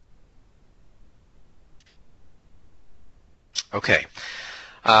 Okay.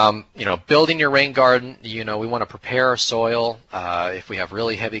 Building your rain garden, we want to prepare our soil. If we have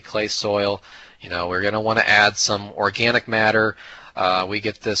really heavy clay soil, we're going to want to add some organic matter. We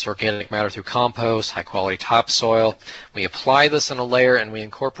get this organic matter through compost, high quality topsoil. We apply this in a layer and we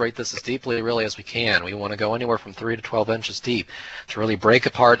incorporate this as deeply really as we can. We want to go anywhere from 3 to 12 inches deep to really break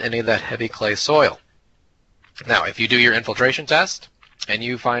apart any of that heavy clay soil. Now, if you do your infiltration test and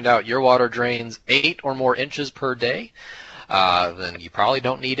you find out your water drains 8 or more inches per day, then you probably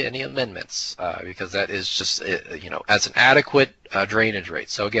don't need any amendments because that is just, as an adequate drainage rate.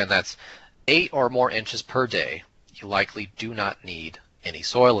 So again, that's 8 or more inches per day. You likely do not need any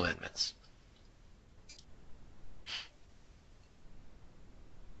soil amendments.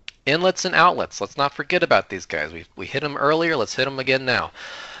 Inlets and outlets. Let's not forget about these guys. We hit them earlier. Let's hit them again now.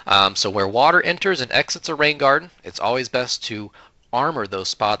 So where water enters and exits a rain garden, it's always best to armor those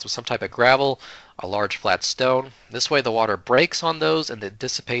spots with some type of gravel, a large flat stone. This way the water breaks on those and it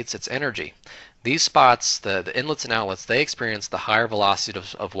dissipates its energy. These spots, the inlets and outlets, they experience the higher velocity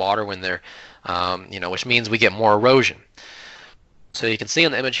of water when they're, which means we get more erosion. So you can see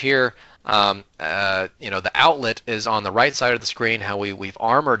in the image here, the outlet is on the right side of the screen, how we've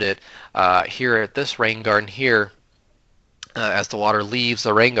armored it here at this rain garden here. As the water leaves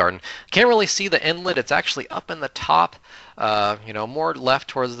the rain garden. Can't really see the inlet. It's actually up in the top, more left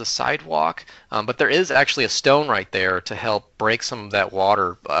towards the sidewalk. But there is actually a stone right there to help break some of that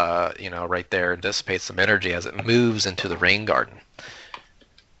water, right there and dissipate some energy as it moves into the rain garden.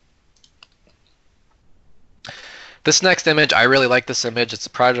 This next image, I really like this image. It's a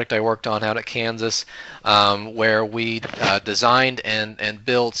project I worked on out at Kansas where we designed and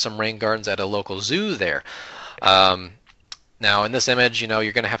built some rain gardens at a local zoo there. Now in this image,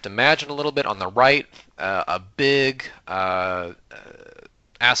 you're going to have to imagine a little bit on the right, a big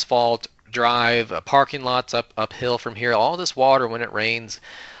asphalt drive, parking lots uphill from here. All this water, when it rains,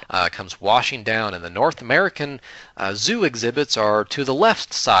 comes washing down, and the North American zoo exhibits are to the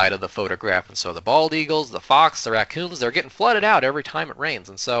left side of the photograph. And so the bald eagles, the fox, the raccoons, they're getting flooded out every time it rains.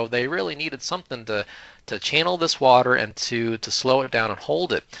 And so they really needed something to channel this water and to slow it down and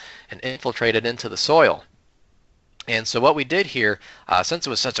hold it and infiltrate it into the soil. And so what we did here, since it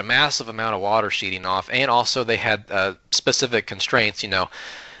was such a massive amount of water sheeting off, and also they had specific constraints,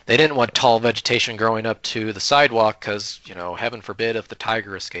 they didn't want tall vegetation growing up to the sidewalk because, heaven forbid if the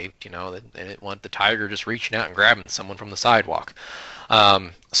tiger escaped, they didn't want the tiger just reaching out and grabbing someone from the sidewalk.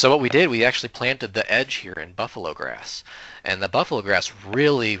 So what we did, we actually planted the edge here in buffalo grass. And the buffalo grass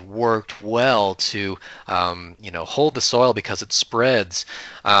really worked well to, hold the soil because it spreads.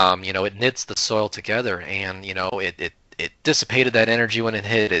 It knits the soil together, and it dissipated that energy when it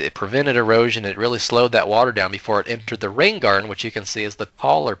hit. It prevented erosion. It really slowed that water down before it entered the rain garden, which you can see is the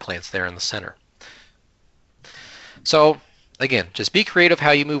taller plants there in the center. So Again, just be creative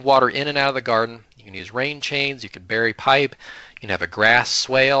how you move water in and out of the garden. You can use rain chains, you can bury pipe, you can have a grass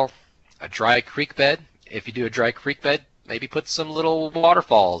swale, a dry creek bed. If you do a dry creek bed, maybe put some little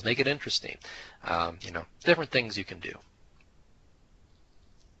waterfalls, make it interesting. Different things you can do.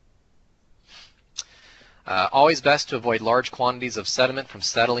 Always best to avoid large quantities of sediment from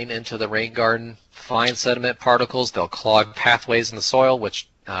settling into the rain garden. Fine sediment particles, they'll clog pathways in the soil, which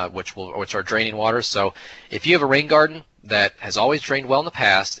are draining water. So if you have a rain garden that has always drained well in the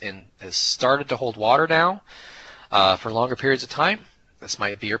past and has started to hold water now for longer periods of time, this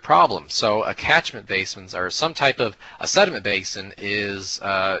might be your problem. So a catchment basin or some type of a sediment basin is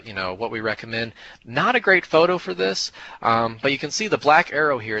what we recommend. Not a great photo for this, but you can see the black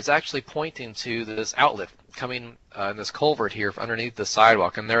arrow here is actually pointing to this outlet coming in this culvert here underneath the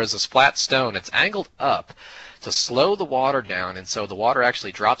sidewalk, and there is this flat stone. It's angled up to slow the water down, and so the water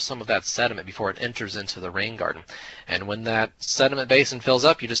actually drops some of that sediment before it enters into the rain garden. And when that sediment basin fills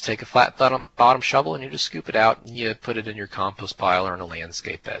up, you just take a flat bottom shovel and you just scoop it out and you put it in your compost pile or in a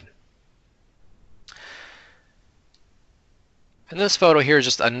landscape bed. And this photo here is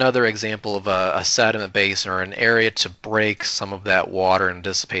just another example of a sediment basin or an area to break some of that water and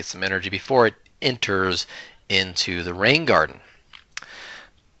dissipate some energy before it enters into the rain garden.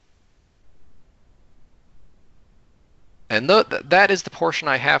 And that is the portion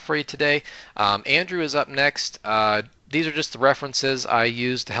I have for you today. Andrew is up next. These are just the references I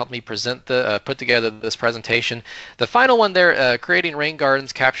used to help me present put together this presentation. The final one there, creating rain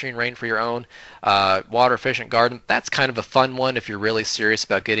gardens, capturing rain for your own water-efficient garden. That's kind of a fun one if you're really serious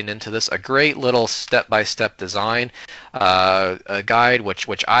about getting into this. A great little step-by-step design guide,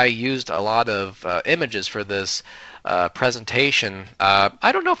 which I used a lot of images for this presentation.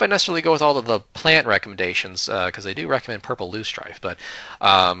 I don't know if I necessarily go with all of the plant recommendations because I do recommend purple loosestrife, but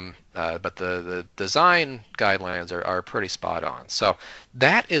the design guidelines are pretty spot on. So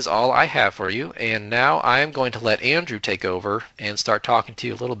that is all I have for you, and now I'm going to let Andrew take over and start talking to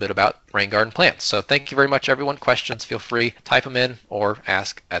you a little bit about rain garden plants. So thank you very much, everyone. Questions, feel free, type them in or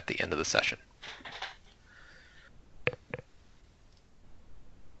ask at the end of the session.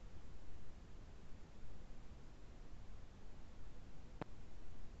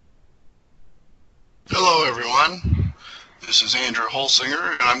 Hello everyone, this is Andrew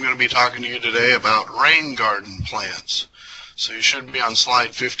Holsinger, and I'm going to be talking to you today about rain garden plants. So you should be on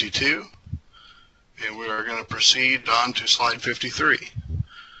slide 52, and we are going to proceed on to slide 53.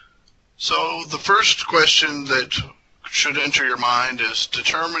 So the first question that should enter your mind is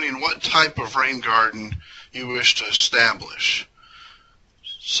determining what type of rain garden you wish to establish.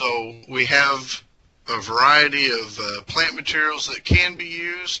 So we have a variety of plant materials that can be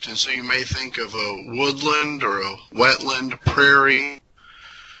used, and so you may think of a woodland or a wetland, prairie.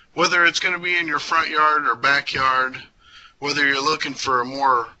 Whether it's going to be in your front yard or backyard, whether you're looking for a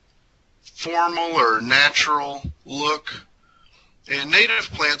more formal or natural look, and native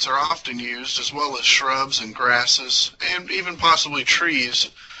plants are often used as well as shrubs and grasses and even possibly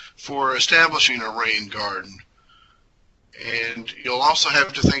trees for establishing a rain garden. And you'll also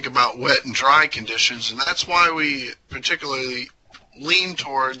have to think about wet and dry conditions, and that's why we particularly lean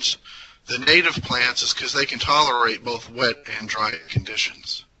towards the native plants, is because they can tolerate both wet and dry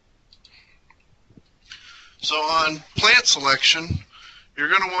conditions. So on plant selection, you're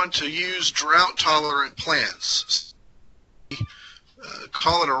going to want to use drought-tolerant plants.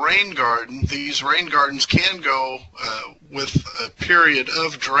 Call it a rain garden. These rain gardens can go with a period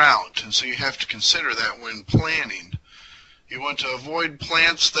of drought, and so you have to consider that when planning. You want to avoid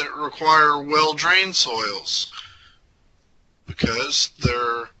plants that require well-drained soils, because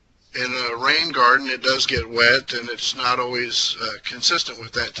they're in a rain garden, it does get wet, and it's not always consistent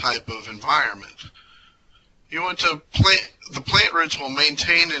with that type of environment. You want to the plant roots will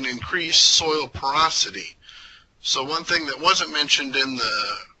maintain and increase soil porosity. So one thing that wasn't mentioned in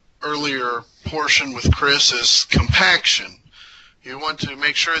the earlier portion with Chris is compaction. You want to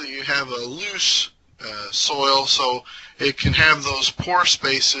make sure that you have a loose soil so it can have those pore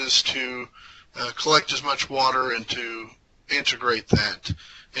spaces to collect as much water and to integrate that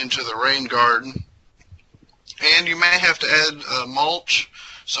into the rain garden. And you may have to add mulch,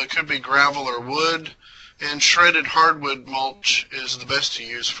 so it could be gravel or wood, and shredded hardwood mulch is the best to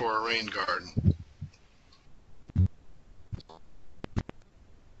use for a rain garden.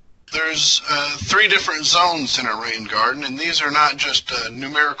 There's 3 different zones in a rain garden, and these are not just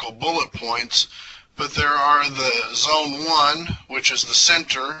numerical bullet points, but there are the zone 1, which is the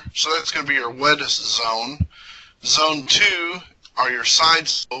center, so that's going to be your wettest zone. Zone 2 are your side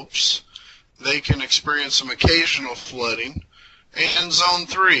slopes. They can experience some occasional flooding. And zone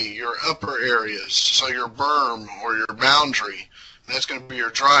 3, your upper areas, so your berm or your boundary. That's going to be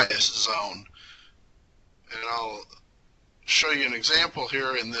your driest zone. And I'll show you an example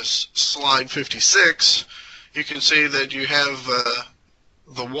here in this slide 56. You can see that you have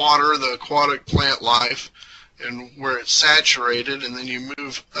the water, the aquatic plant life, and where it's saturated, and then you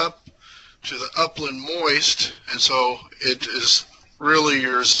move up to the upland moist, and so it is really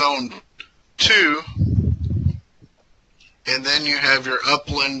your zone 2, and then you have your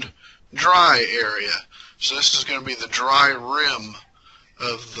upland dry area. So this is going to be the dry rim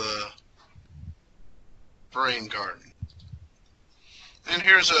of the rain garden. And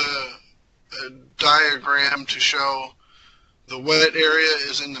here's a diagram to show the wet area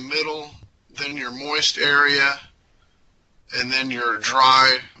is in the middle, then your moist area, and then your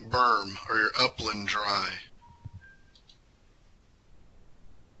dry berm or your upland dry.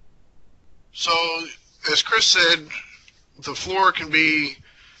 So as Chris said, the floor can be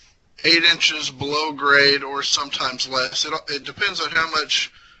 8 inches below grade or sometimes less. It depends on how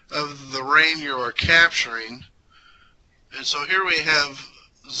much of the rain you are capturing. And so here we have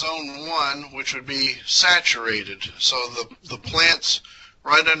zone 1, which would be saturated. So the plants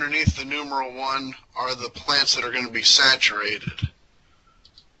right underneath the numeral 1 are the plants that are going to be saturated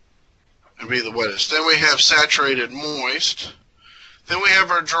and be the wettest. Then we have saturated moist. Then we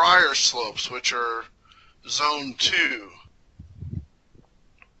have our drier slopes, which are zone 2.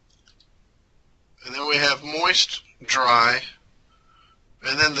 And then we have moist dry.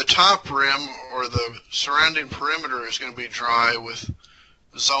 And then the top rim or the surrounding perimeter is going to be dry with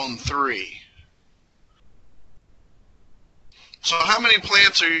zone 3. So how many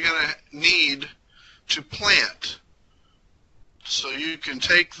plants are you going to need to plant? So you can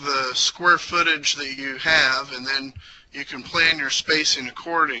take the square footage that you have, and then you can plan your spacing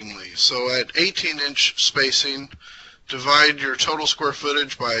accordingly. So at 18-inch spacing, divide your total square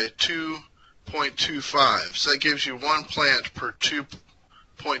footage by 2.25. So that gives you 1 plant per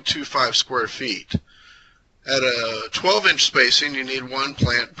 2.25 square feet. At a 12-inch spacing, you need 1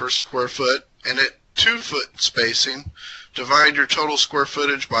 plant per square foot, and at 2-foot spacing, divide your total square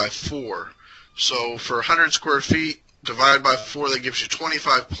footage by 4. So for 100 square feet, divide by 4, that gives you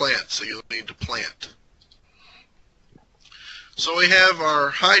 25 plants that you'll need to plant. So we have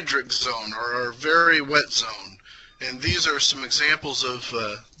our hydric zone, or our very wet zone. And these are some examples of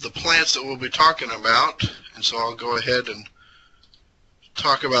the plants that we'll be talking about. And so I'll go ahead and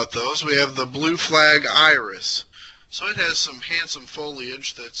talk about those. We have the blue flag iris. So it has some handsome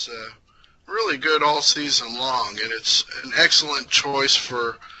foliage that's really good all season long, and it's an excellent choice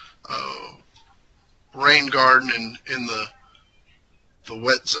for rain garden in the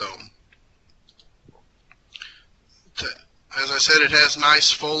wet zone. As I said, it has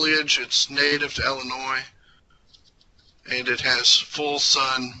nice foliage. It's native to Illinois, and it has full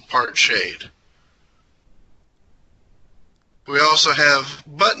sun, part shade. We also have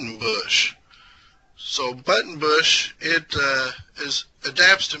buttonbush. So buttonbush, it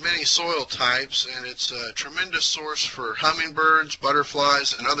adapts to many soil types, and it's a tremendous source for hummingbirds,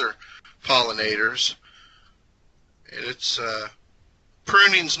 butterflies, and other pollinators. And it's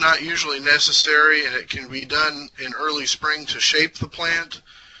pruning's not usually necessary, and it can be done in early spring to shape the plant.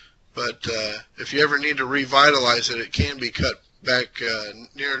 But if you ever need to revitalize it, it can be cut back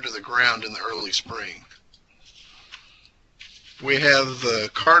near to the ground in the early spring. We have the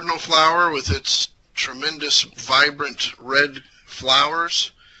cardinal flower with its tremendous vibrant red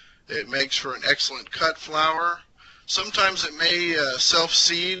flowers. It makes for an excellent cut flower. Sometimes it may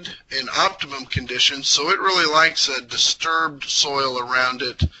self-seed in optimum conditions, so it really likes a disturbed soil around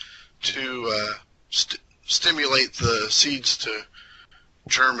it to stimulate the seeds to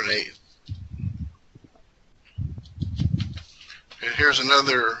germinate. And here's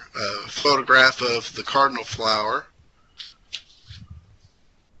another photograph of the cardinal flower.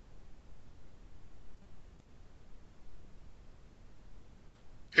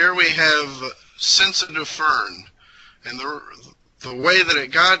 Here we have sensitive fern, and the way that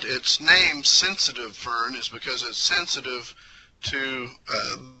it got its name, sensitive fern, is because it's sensitive to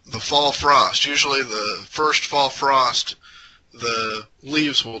the fall frost. Usually the first fall frost, the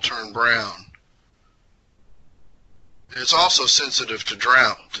leaves will turn brown. It's also sensitive to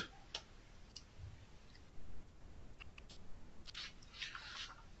drought.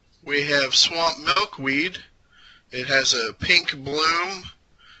 We have swamp milkweed. It has a pink bloom.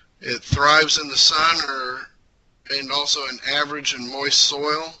 It thrives in the sun and also in average and moist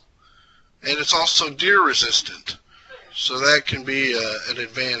soil. And it's also deer resistant. So that can be an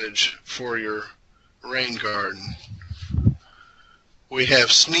advantage for your rain garden. We have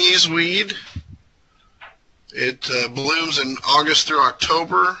sneezeweed. It blooms in August through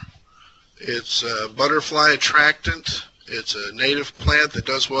October. It's a butterfly attractant. It's a native plant that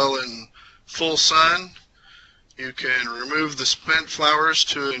does well in full sun. You can remove the spent flowers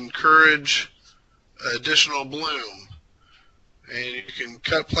to encourage additional bloom. And you can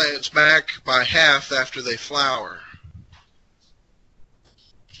cut plants back by half after they flower.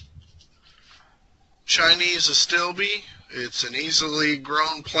 Chinese astilbe. It's an easily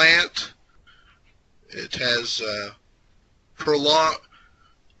grown plant. It has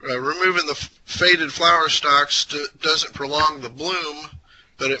removing the faded flower stalks doesn't prolong the bloom,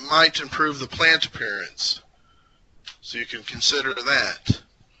 but it might improve the plant appearance. So you can consider that.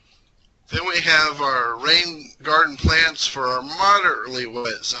 Then we have our rain garden plants for our moderately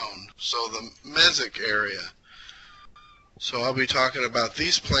wet zone, so the mesic area. So I'll be talking about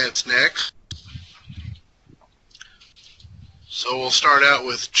these plants next. So we'll start out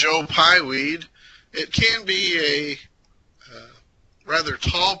with Joe Pieweed. It can be a rather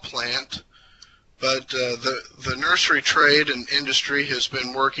tall plant, but the nursery trade and industry has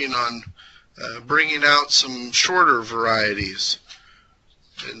been working on bringing out some shorter varieties.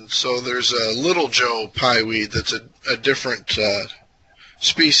 And so there's a little Joe Pieweed that's a different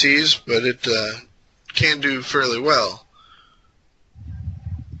species, but it can do fairly well.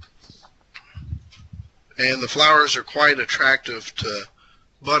 And the flowers are quite attractive to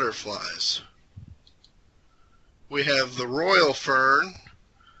butterflies. We have the royal fern,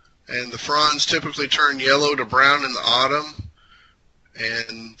 and the fronds typically turn yellow to brown in the autumn.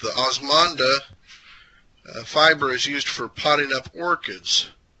 And the osmunda fiber is used for potting up orchids.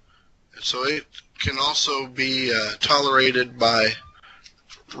 And so it can also be tolerated by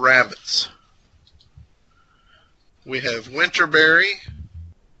rabbits. We have winterberry,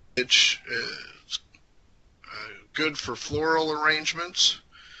 which is good for floral arrangements.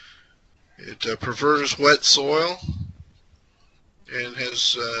 It prefers wet soil and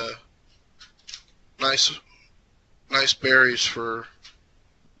has nice berries for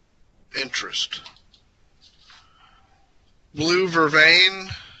interest. Blue vervain,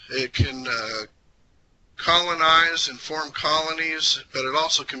 it can colonize and form colonies, but it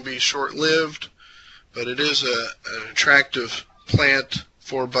also can be short-lived, but it is an attractive plant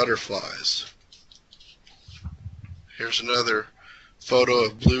for butterflies. Here's another photo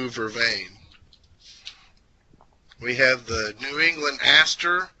of blue vervain. We have the New England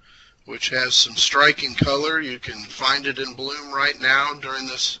aster, which has some striking color. You can find it in bloom right now during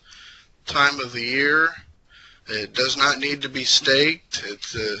this time of the year. It does not need to be staked. It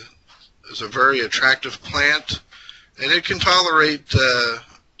is a very attractive plant, and it can tolerate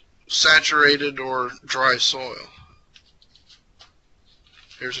saturated or dry soil.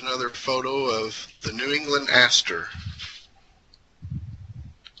 Here's another photo of the New England aster.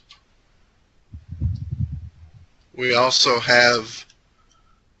 We also have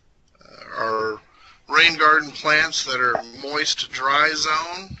our rain garden plants that are moist dry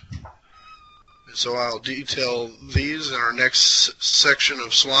zone. So I'll detail these in our next section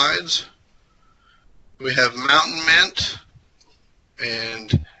of slides. We have mountain mint,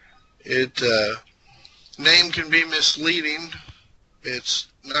 and it name can be misleading. It's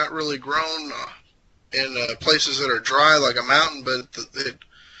not really grown in places that are dry like a mountain, but it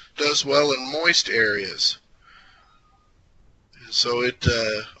does well in moist areas. So it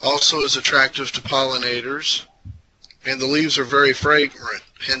also is attractive to pollinators, and the leaves are very fragrant,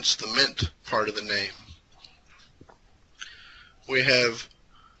 hence the mint part of the name. We have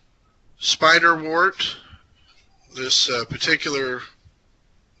spiderwort. This particular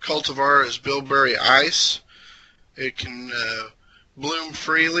cultivar is bilberry ice. It can bloom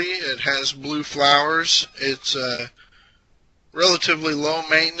freely. It has blue flowers. It's relatively low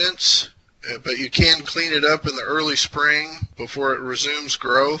maintenance, but you can clean it up in the early spring before it resumes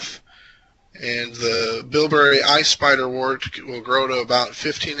growth. And the bilberry ice spiderwort will grow to about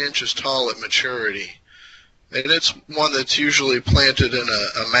 15 inches tall at maturity. And it's one that's usually planted in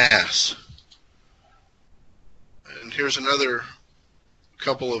a mass. And here's another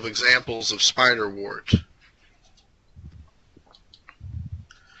couple of examples of spiderwort.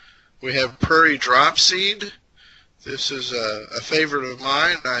 We have prairie dropseed. This is a favorite of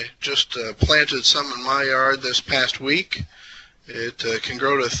mine. I just planted some in my yard this past week. It can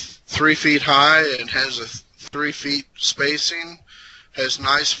grow to 3 feet high and has a 3 feet spacing, has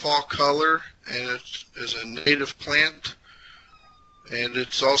nice fall color, and it is a native plant, and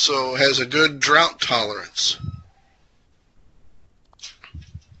it also has a good drought tolerance.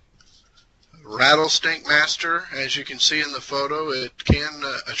 Rattlesnake master, as you can see in the photo, it can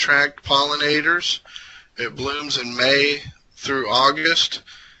attract pollinators. It blooms in May through August,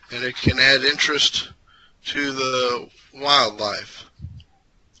 and it can add interest to the wildlife,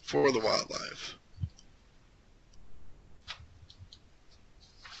 for the wildlife.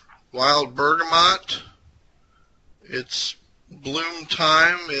 Wild bergamot, its bloom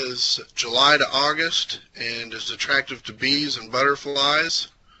time is July to August and is attractive to bees and butterflies.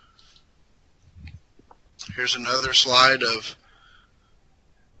 Here's another slide of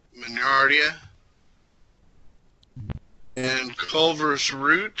Mignardia. And Culver's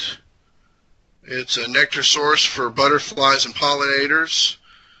root, it's a nectar source for butterflies and pollinators.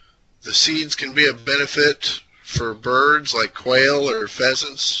 The seeds can be a benefit for birds like quail or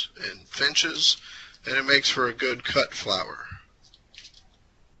pheasants and finches, and it makes for a good cut flower.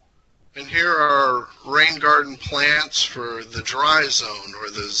 And here are rain garden plants for the dry zone or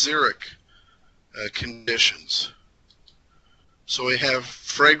the xeric conditions. So we have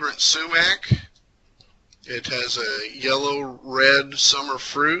fragrant sumac. It has a yellow-red summer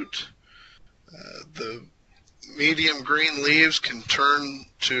fruit. The medium green leaves can turn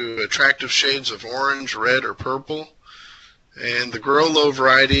to attractive shades of orange, red, or purple. And the grow low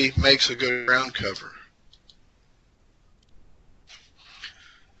variety makes a good ground cover.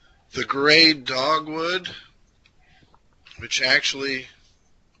 The gray dogwood, which actually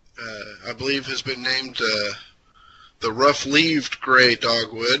I believe has been named the rough-leaved gray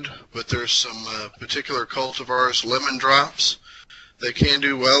dogwood, but there's some particular cultivars, lemon drops, that can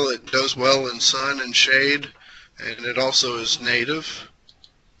do well. It does well in sun and shade, and it also is native.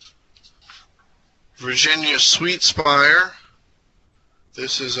 Virginia sweetspire.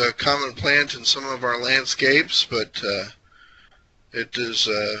 This is a common plant in some of our landscapes, but it is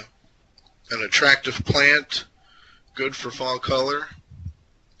an attractive plant, good for fall color,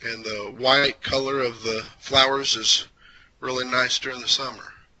 and the white color of the flowers is really nice during the summer.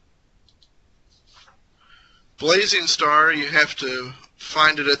 Blazing star, you have to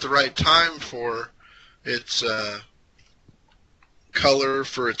find it at the right time for its color,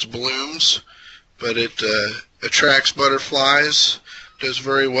 for its blooms, but it attracts butterflies, does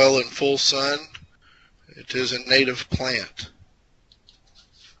very well in full sun. It is a native plant.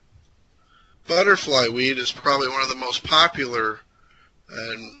 Butterfly weed is probably one of the most popular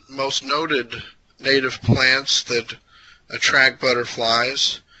and most noted native plants that attract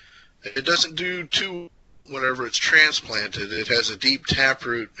butterflies. It doesn't do too whenever it's transplanted. It has a deep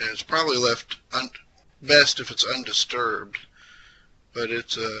taproot, and it's probably left best if it's undisturbed. But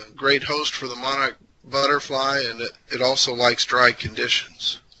it's a great host for the monarch butterfly, and it also likes dry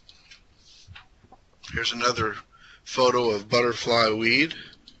conditions. Here's another photo of butterfly weed.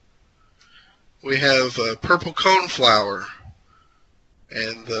 We have purple coneflower,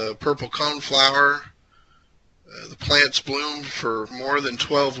 and the purple coneflower, the plants bloom for more than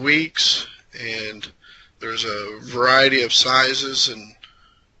 12 weeks, and there's a variety of sizes, and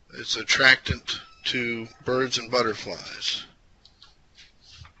it's attractant to birds and butterflies.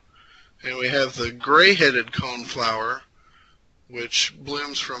 And we have the gray-headed coneflower, which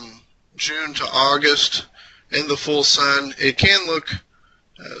blooms from June to August in the full sun. It can look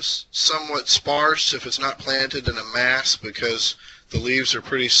somewhat sparse if it's not planted in a mass because the leaves are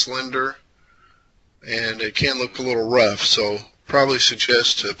pretty slender, and it can look a little rough, so probably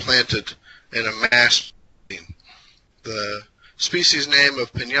suggest to plant it in a mass. The species name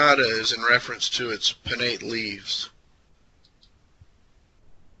of piñata is in reference to its pinnate leaves.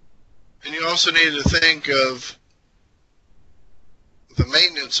 And you also need to think of the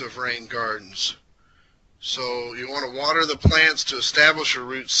maintenance of rain gardens. So you want to water the plants to establish a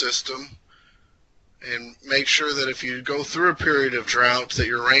root system, and make sure that if you go through a period of drought that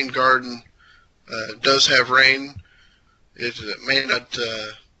your rain garden does have rain. It may not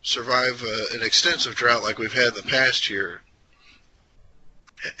survive an extensive drought like we've had in the past year.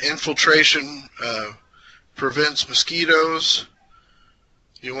 Infiltration prevents mosquitoes.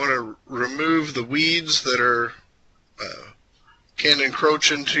 You want to remove the weeds that are can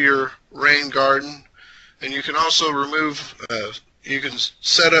encroach into your rain garden, and you can also remove. You can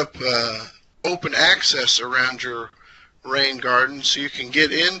set up open access around your rain garden so you can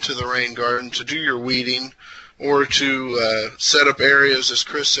get into the rain garden to do your weeding, or to set up areas, as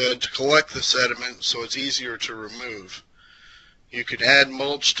Chris said, to collect the sediment so it's easier to remove. You can add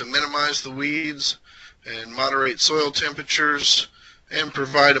mulch to minimize the weeds and moderate soil temperatures and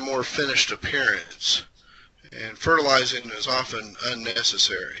provide a more finished appearance. And fertilizing is often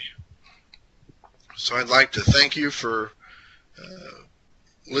unnecessary. So I'd like to thank you for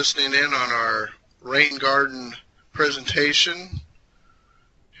listening in on our rain garden presentation.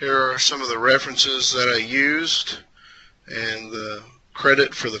 Here are some of the references that I used and the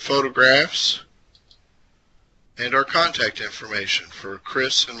credit for the photographs and our contact information for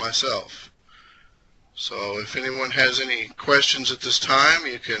Chris and myself. So if anyone has any questions at this time,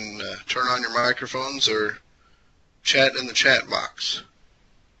 you can turn on your microphones or chat in the chat box.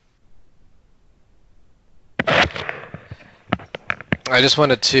 I just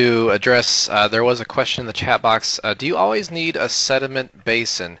wanted to address, there was a question in the chat box. Do you always need a sediment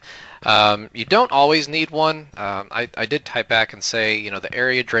basin? You don't always need one. I did type back and say, you know, the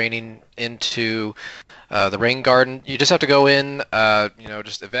area draining into the rain garden, you just have to go in, you know,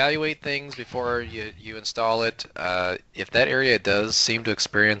 just evaluate things before you install it. If that area does seem to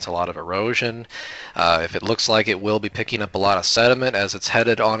experience a lot of erosion, if it looks like it will be picking up a lot of sediment as it's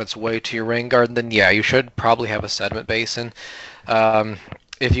headed on its way to your rain garden, then yeah, you should probably have a sediment basin.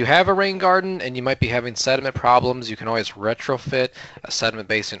 If you have a rain garden and you might be having sediment problems, you can always retrofit a sediment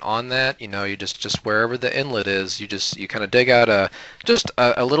basin on that. You know, you just wherever the inlet is, you kind of dig out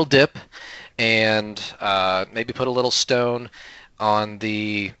a little dip, and maybe put a little stone on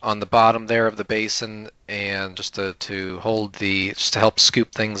the bottom there of the basin, and just to help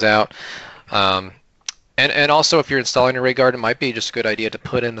scoop things out. And also, if you're installing a rain garden, it might be just a good idea to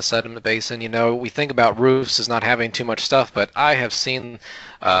put in the sediment basin. You know, we think about roofs as not having too much stuff, but I have seen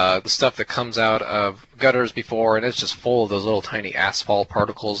the stuff that comes out of gutters before, and it's just full of those little tiny asphalt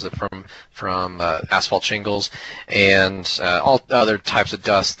particles from asphalt shingles, and all other types of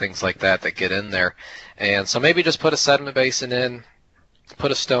dust, things like that get in there. And so maybe just put a sediment basin in,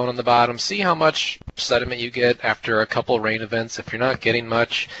 put a stone on the bottom, see how much sediment you get after a couple rain events. If you're not getting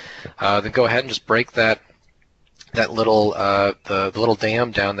much, then go ahead and just break that little the little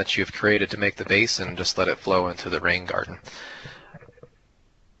dam down that you've created to make the basin, and just let it flow into the rain garden.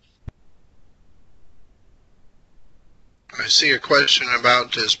 I see a question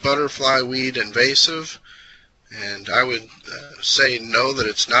about, is butterfly weed invasive? And I would say no, that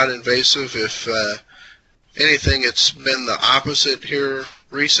it's not invasive. If anything, it's been the opposite here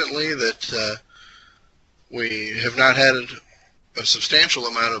recently, that we have not had a substantial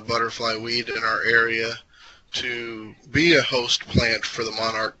amount of butterfly weed in our area to be a host plant for the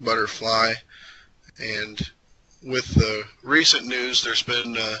monarch butterfly. And with the recent news, there's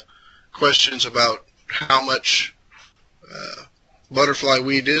been questions about how much butterfly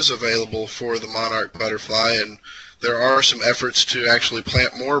weed is available for the monarch butterfly, and there are some efforts to actually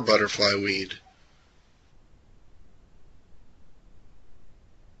plant more butterfly weed.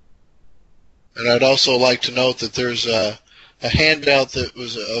 And I'd also like to note that there's a handout that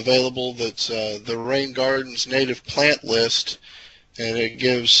was available that's the Rain Garden's native plant list, and it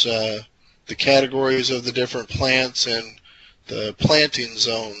gives the categories of the different plants and the planting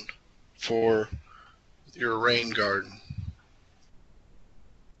zone for your rain garden.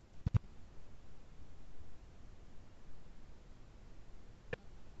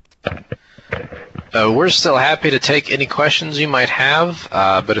 We're still happy to take any questions you might have,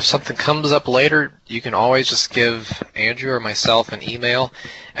 but if something comes up later, you can always just give Andrew or myself an email.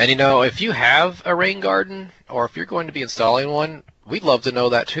 And you know, if you have a rain garden, or if you're going to be installing one, we'd love to know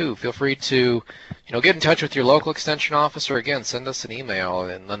that too. Feel free to, you know, get in touch with your local extension officer. Again, send us an email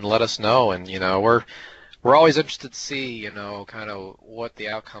and then let us know. And you know, we're always interested to see, you know, kind of what the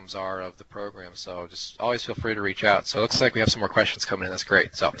outcomes are of the program. So just always feel free to reach out. So it looks like we have some more questions coming in. That's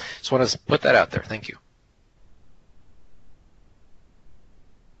great. So just want to put that out there. Thank you.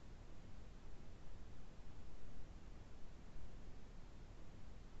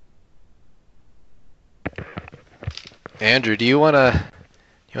 Andrew, do you want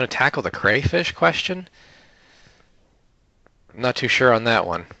to tackle the crayfish question? I'm not too sure on that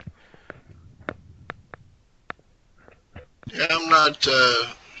one. Yeah, I'm not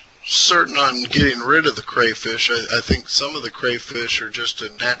certain on getting rid of the crayfish. I think some of the crayfish are just a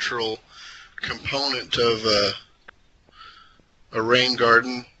natural component of a rain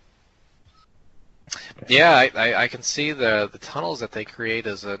garden. Yeah, I can see the tunnels that they create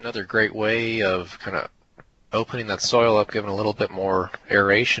as another great way of kind of opening that soil up, giving a little bit more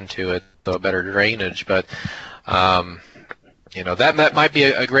aeration to it, so better drainage. But you know, that might be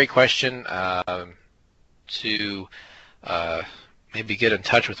a great question to maybe get in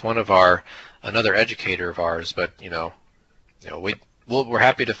touch with another educator of ours. But you know we're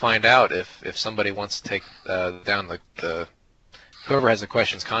happy to find out if somebody wants to take down the whoever has the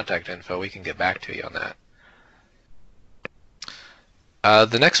question's contact info. We can get back to you on that.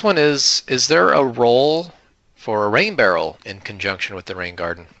 The next one is there a role for a rain barrel in conjunction with the rain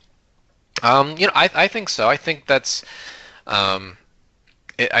garden? You know, I think so. I think that's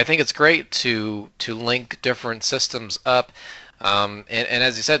I think it's great to link different systems up, and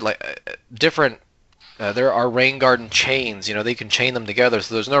as you said, like different. There are rain garden chains. You know, they can chain them together.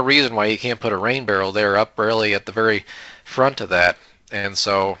 So there's no reason why you can't put a rain barrel there up really at the very front of that. And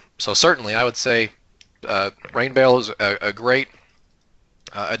so certainly, I would say rain barrel is a great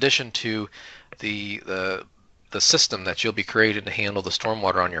addition to the system that you'll be creating to handle the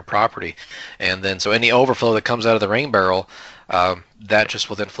stormwater on your property. And then so any overflow that comes out of the rain barrel, that just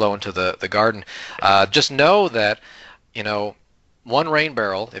will then flow into the garden. Just know that, one rain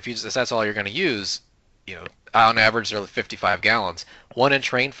barrel, if that's all you're going to use, on average they're 55 gallons. 1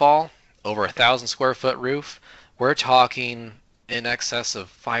 inch rainfall over 1,000 square foot roof, we're talking in excess of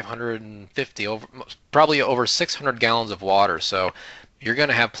 550, probably over 600 gallons of water. So you're going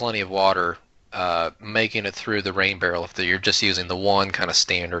to have plenty of water making it through the rain barrel if you're just using the one kind of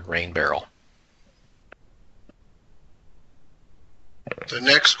standard rain barrel. The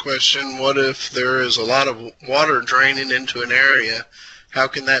next question, what if there is a lot of water draining into an area? How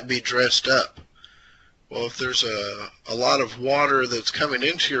can that be dressed up? Well, if there's a lot of water that's coming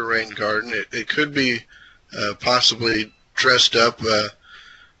into your rain garden, it could be possibly dressed up.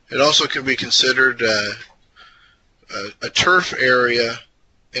 It also can be considered a turf area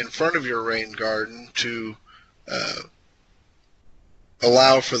in front of your rain garden to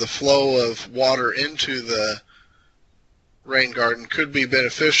allow for the flow of water into the rain garden could be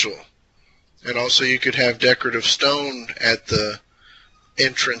beneficial. And also you could have decorative stone at the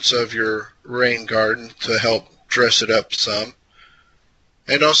entrance of your rain garden to help dress it up some.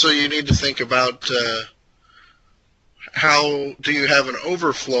 And also you need to think about how do you have an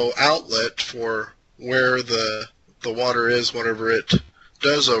overflow outlet for where the water is whenever it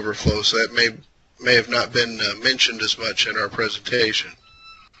does overflow. So that may have not been mentioned as much in our presentation.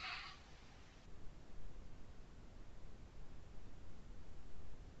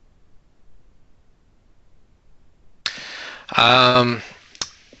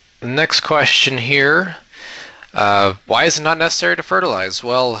 Next question here. Why is it not necessary to fertilize?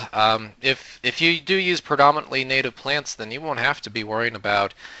 Well, if you do use predominantly native plants, then you won't have to be worrying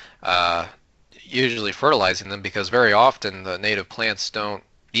about usually fertilizing them, because very often the native plants don't,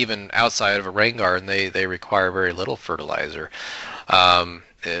 even outside of a rain garden, they require very little fertilizer,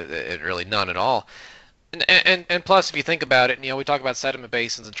 really none at all. And plus, if you think about it, we talk about sediment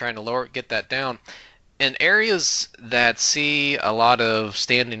basins and trying to get that down. In areas that see a lot of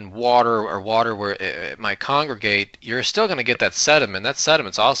standing water or water where it might congregate, you're still going to get that sediment. That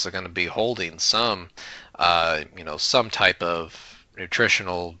sediment's also going to be holding some, some type of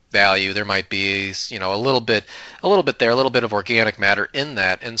nutritional value. There might be, a little bit there, a little bit of organic matter in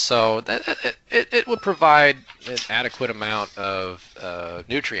that, and so it would provide an adequate amount of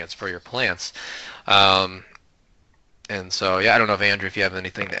nutrients for your plants. And so, I don't know if Andrew, if you have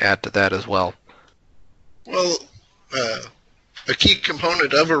anything to add to that as well. Well, a key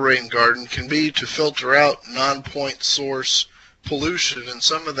component of a rain garden can be to filter out non-point source pollution, and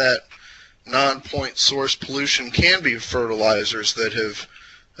some of that non-point source pollution can be fertilizers that have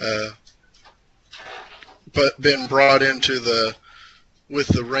been brought into with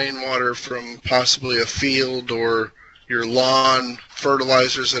the rainwater from possibly a field or your lawn,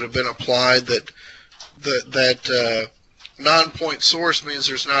 fertilizers that have been applied. That non-point source means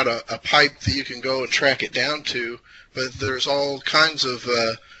there's not a pipe that you can go and track it down to, but there's all kinds of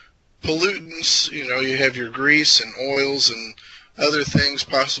pollutants. You have your grease and oils and other things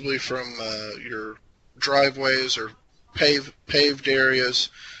possibly from your driveways or paved areas.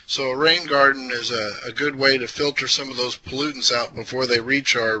 So a rain garden is a good way to filter some of those pollutants out before they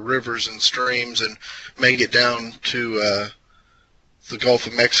reach our rivers and streams and make it down to the Gulf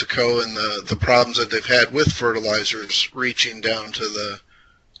of Mexico and the problems that they've had with fertilizers reaching down to the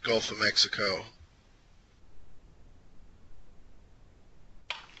Gulf of Mexico.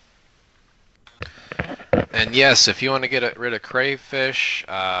 And yes, if you want to get rid of crayfish,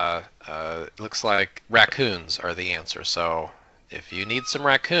 it looks like raccoons are the answer. So if you need some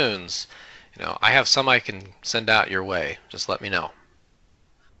raccoons, I have some I can send out your way. Just let me know.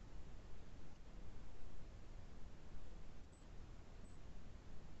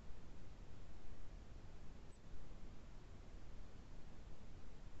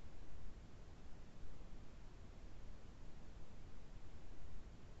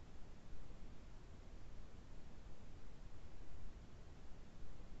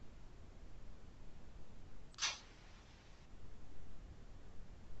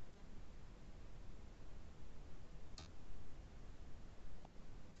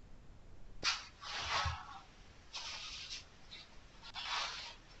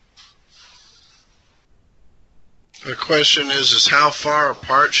 The question is how far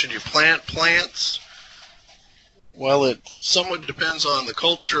apart should you plant plants? Well, it somewhat depends on the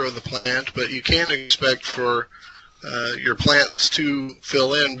culture of the plant, but you can expect for your plants to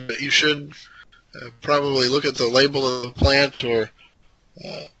fill in, but you should probably look at the label of the plant or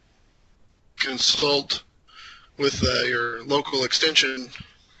consult with your local extension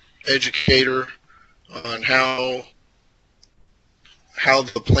educator on how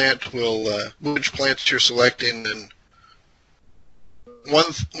the plant will, which plants you're selecting. And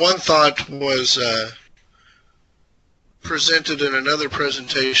one thought was presented in another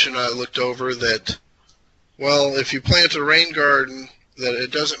presentation I looked over, that, well, if you plant a rain garden, that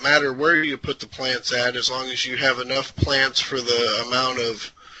it doesn't matter where you put the plants at, as long as you have enough plants for the amount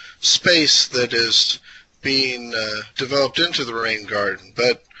of space that is being developed into the rain garden.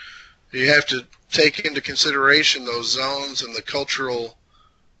 But you have to take into consideration those zones and the cultural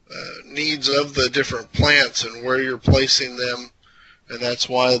needs of the different plants and where you're placing them, and that's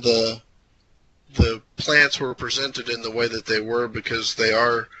why the plants were presented in the way that they were, because they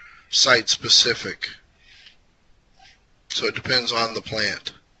are site specific. So it depends on the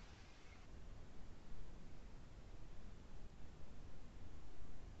plant.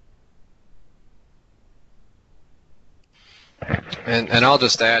 And I'll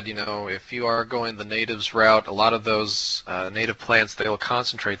just add, if you are going the natives route, a lot of those native plants, they'll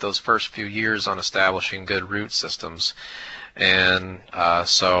concentrate those first few years on establishing good root systems. And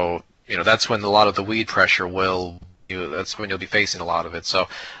so, that's when a lot of the weed pressure that's when you'll be facing a lot of it. So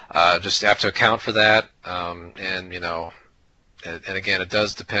just have to account for that. And again, it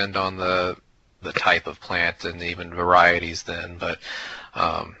does depend on the type of plant and even varieties then. But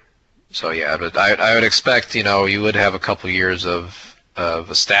so yeah, but I would expect, you would have a couple years of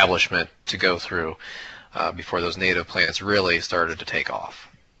establishment to go through before those native plants really started to take off.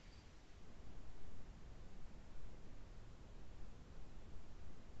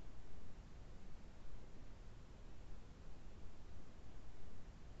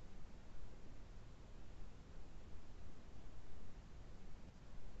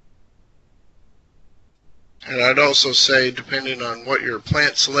 And I'd also say, depending on what your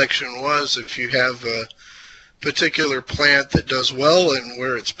plant selection was, if you have a particular plant that does well and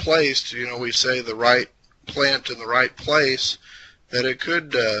where it's placed, we say the right plant in the right place, that it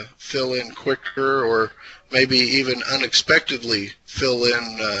could fill in quicker, or maybe even unexpectedly fill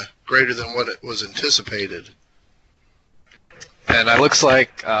in greater than what it was anticipated. And it looks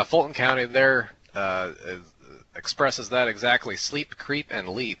like Fulton County there expresses that exactly: sleep, creep, and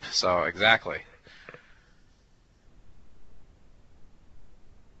leap. So exactly.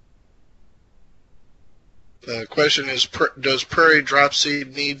 The question is, does prairie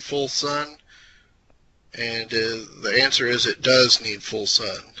dropseed need full sun? And the answer is, it does need full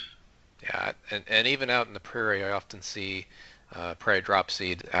sun. Yeah, and even out in the prairie, I often see prairie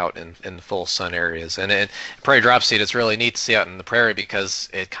dropseed out in full sun areas. And prairie dropseed, it's really neat to see out in the prairie because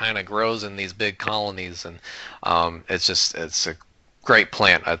it kind of grows in these big colonies, and it's a great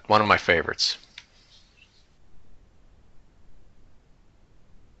plant, one of my favorites.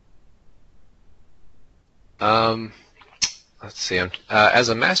 Let's see. As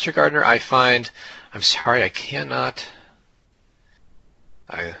a master gardener, I find, I'm sorry, I cannot.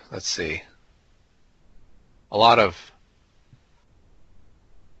 Let's see. A lot of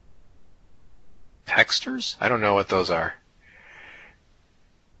textures? I don't know what those are.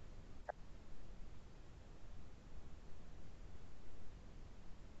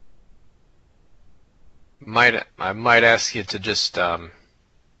 I might ask you to just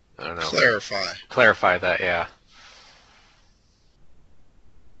I don't know. Clarify that, yeah.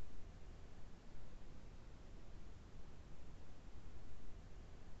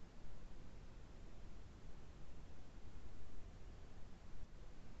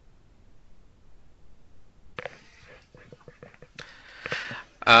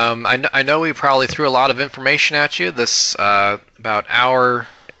 I know we probably threw a lot of information at you. This about hour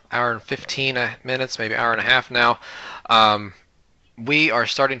and 15 minutes, maybe hour and a half now. We are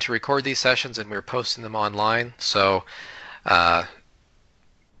starting to record these sessions and we're posting them online. So,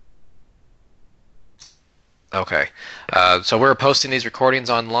 okay. So we're posting these recordings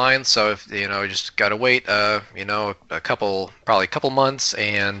online. So if you just gotta wait, probably a couple months,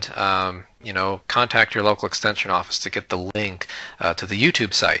 and contact your local extension office to get the link to the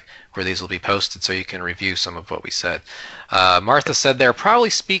YouTube site where these will be posted, so you can review some of what we said. Martha said they're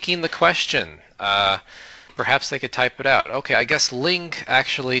probably speaking the question. Perhaps they could type it out. Okay, I guess Ling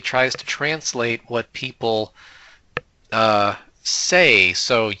actually tries to translate what people say.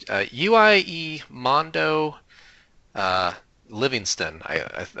 So UIE Mondo Livingston,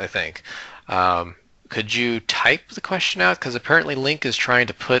 I think. Could you type the question out? Because apparently Link is trying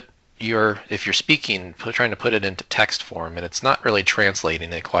to put if you're speaking, trying to put it into text form, and it's not really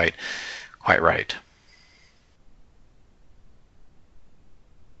translating it quite right.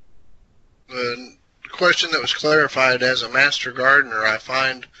 The question that was clarified: as a master gardener, I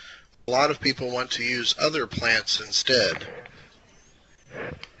find a lot of people want to use other plants instead.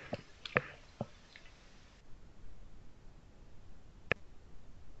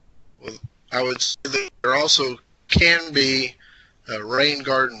 Well, I would say that there also can be a rain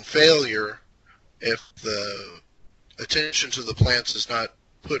garden failure if the attention to the plants is not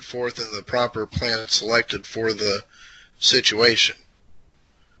put forth in the proper plant selected for the situation.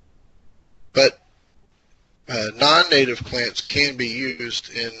 But non-native plants can be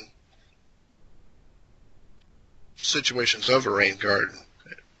used in situations of a rain garden.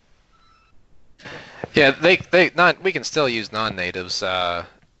 Yeah, we can still use non-natives,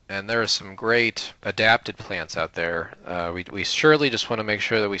 and there are some great adapted plants out there. We surely just want to make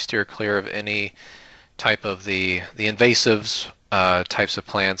sure that we steer clear of any type of the invasives types of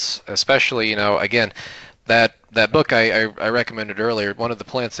plants, especially, you know, again, that book I recommended earlier, one of the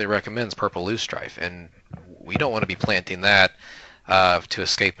plants they recommend is purple loosestrife, and we don't want to be planting that to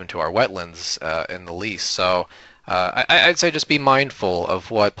escape into our wetlands in the least. So I'd say just be mindful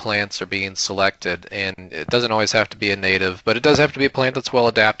of what plants are being selected, and it doesn't always have to be a native, but it does have to be a plant that's well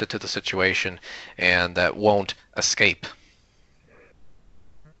adapted to the situation and that won't escape.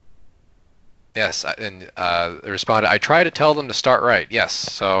 Yes, and they responded, I try to tell them to start right. Yes,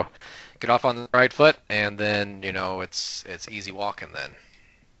 so get off on the right foot, and then, you know, it's easy walking then.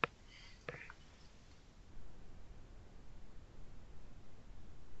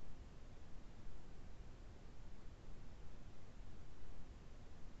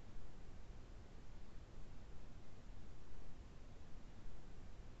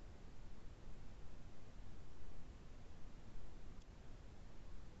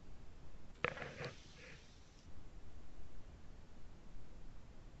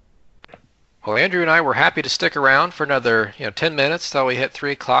 Well, Andrew and I were happy to stick around for another, 10 minutes till we hit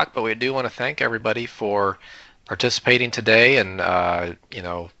 3 o'clock, but we do want to thank everybody for participating today, and,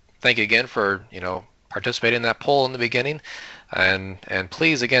 thank you again for, participating in that poll in the beginning. And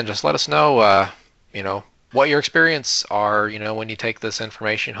please, again, just let us know, what your experience are, when you take this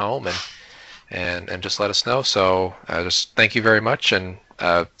information home, and just let us know. So just thank you very much, and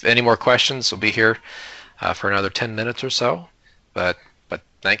any more questions, we'll be here for another 10 minutes or so. But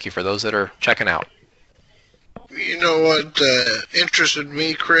thank you for those that are checking out. You know what interested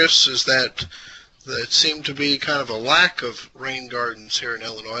me, Chris, is that there seemed to be kind of a lack of rain gardens here in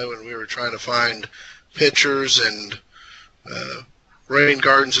Illinois when we were trying to find pictures and rain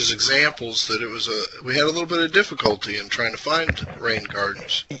gardens as examples. That we had a little bit of difficulty in trying to find rain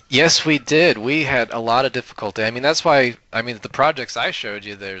gardens. Yes, we did. We had a lot of difficulty. I mean, that's why, the projects I showed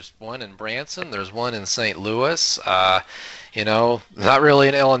you, there's one in Branson, there's one in St. Louis, not really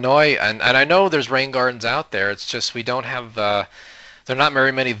in Illinois. And I know there's rain gardens out there. It's just we don't have, there are not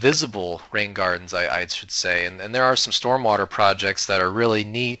very many visible rain gardens, I should say. And there are some stormwater projects that are really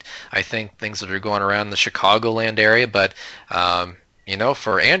neat. I think things that are going around the Chicagoland area, but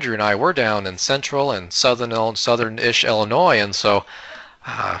for Andrew and I, we're down in central and southern-ish Illinois, and so,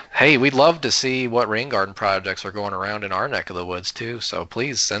 hey, we'd love to see what rain garden projects are going around in our neck of the woods too. So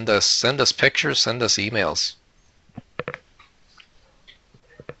please send us pictures, send us emails.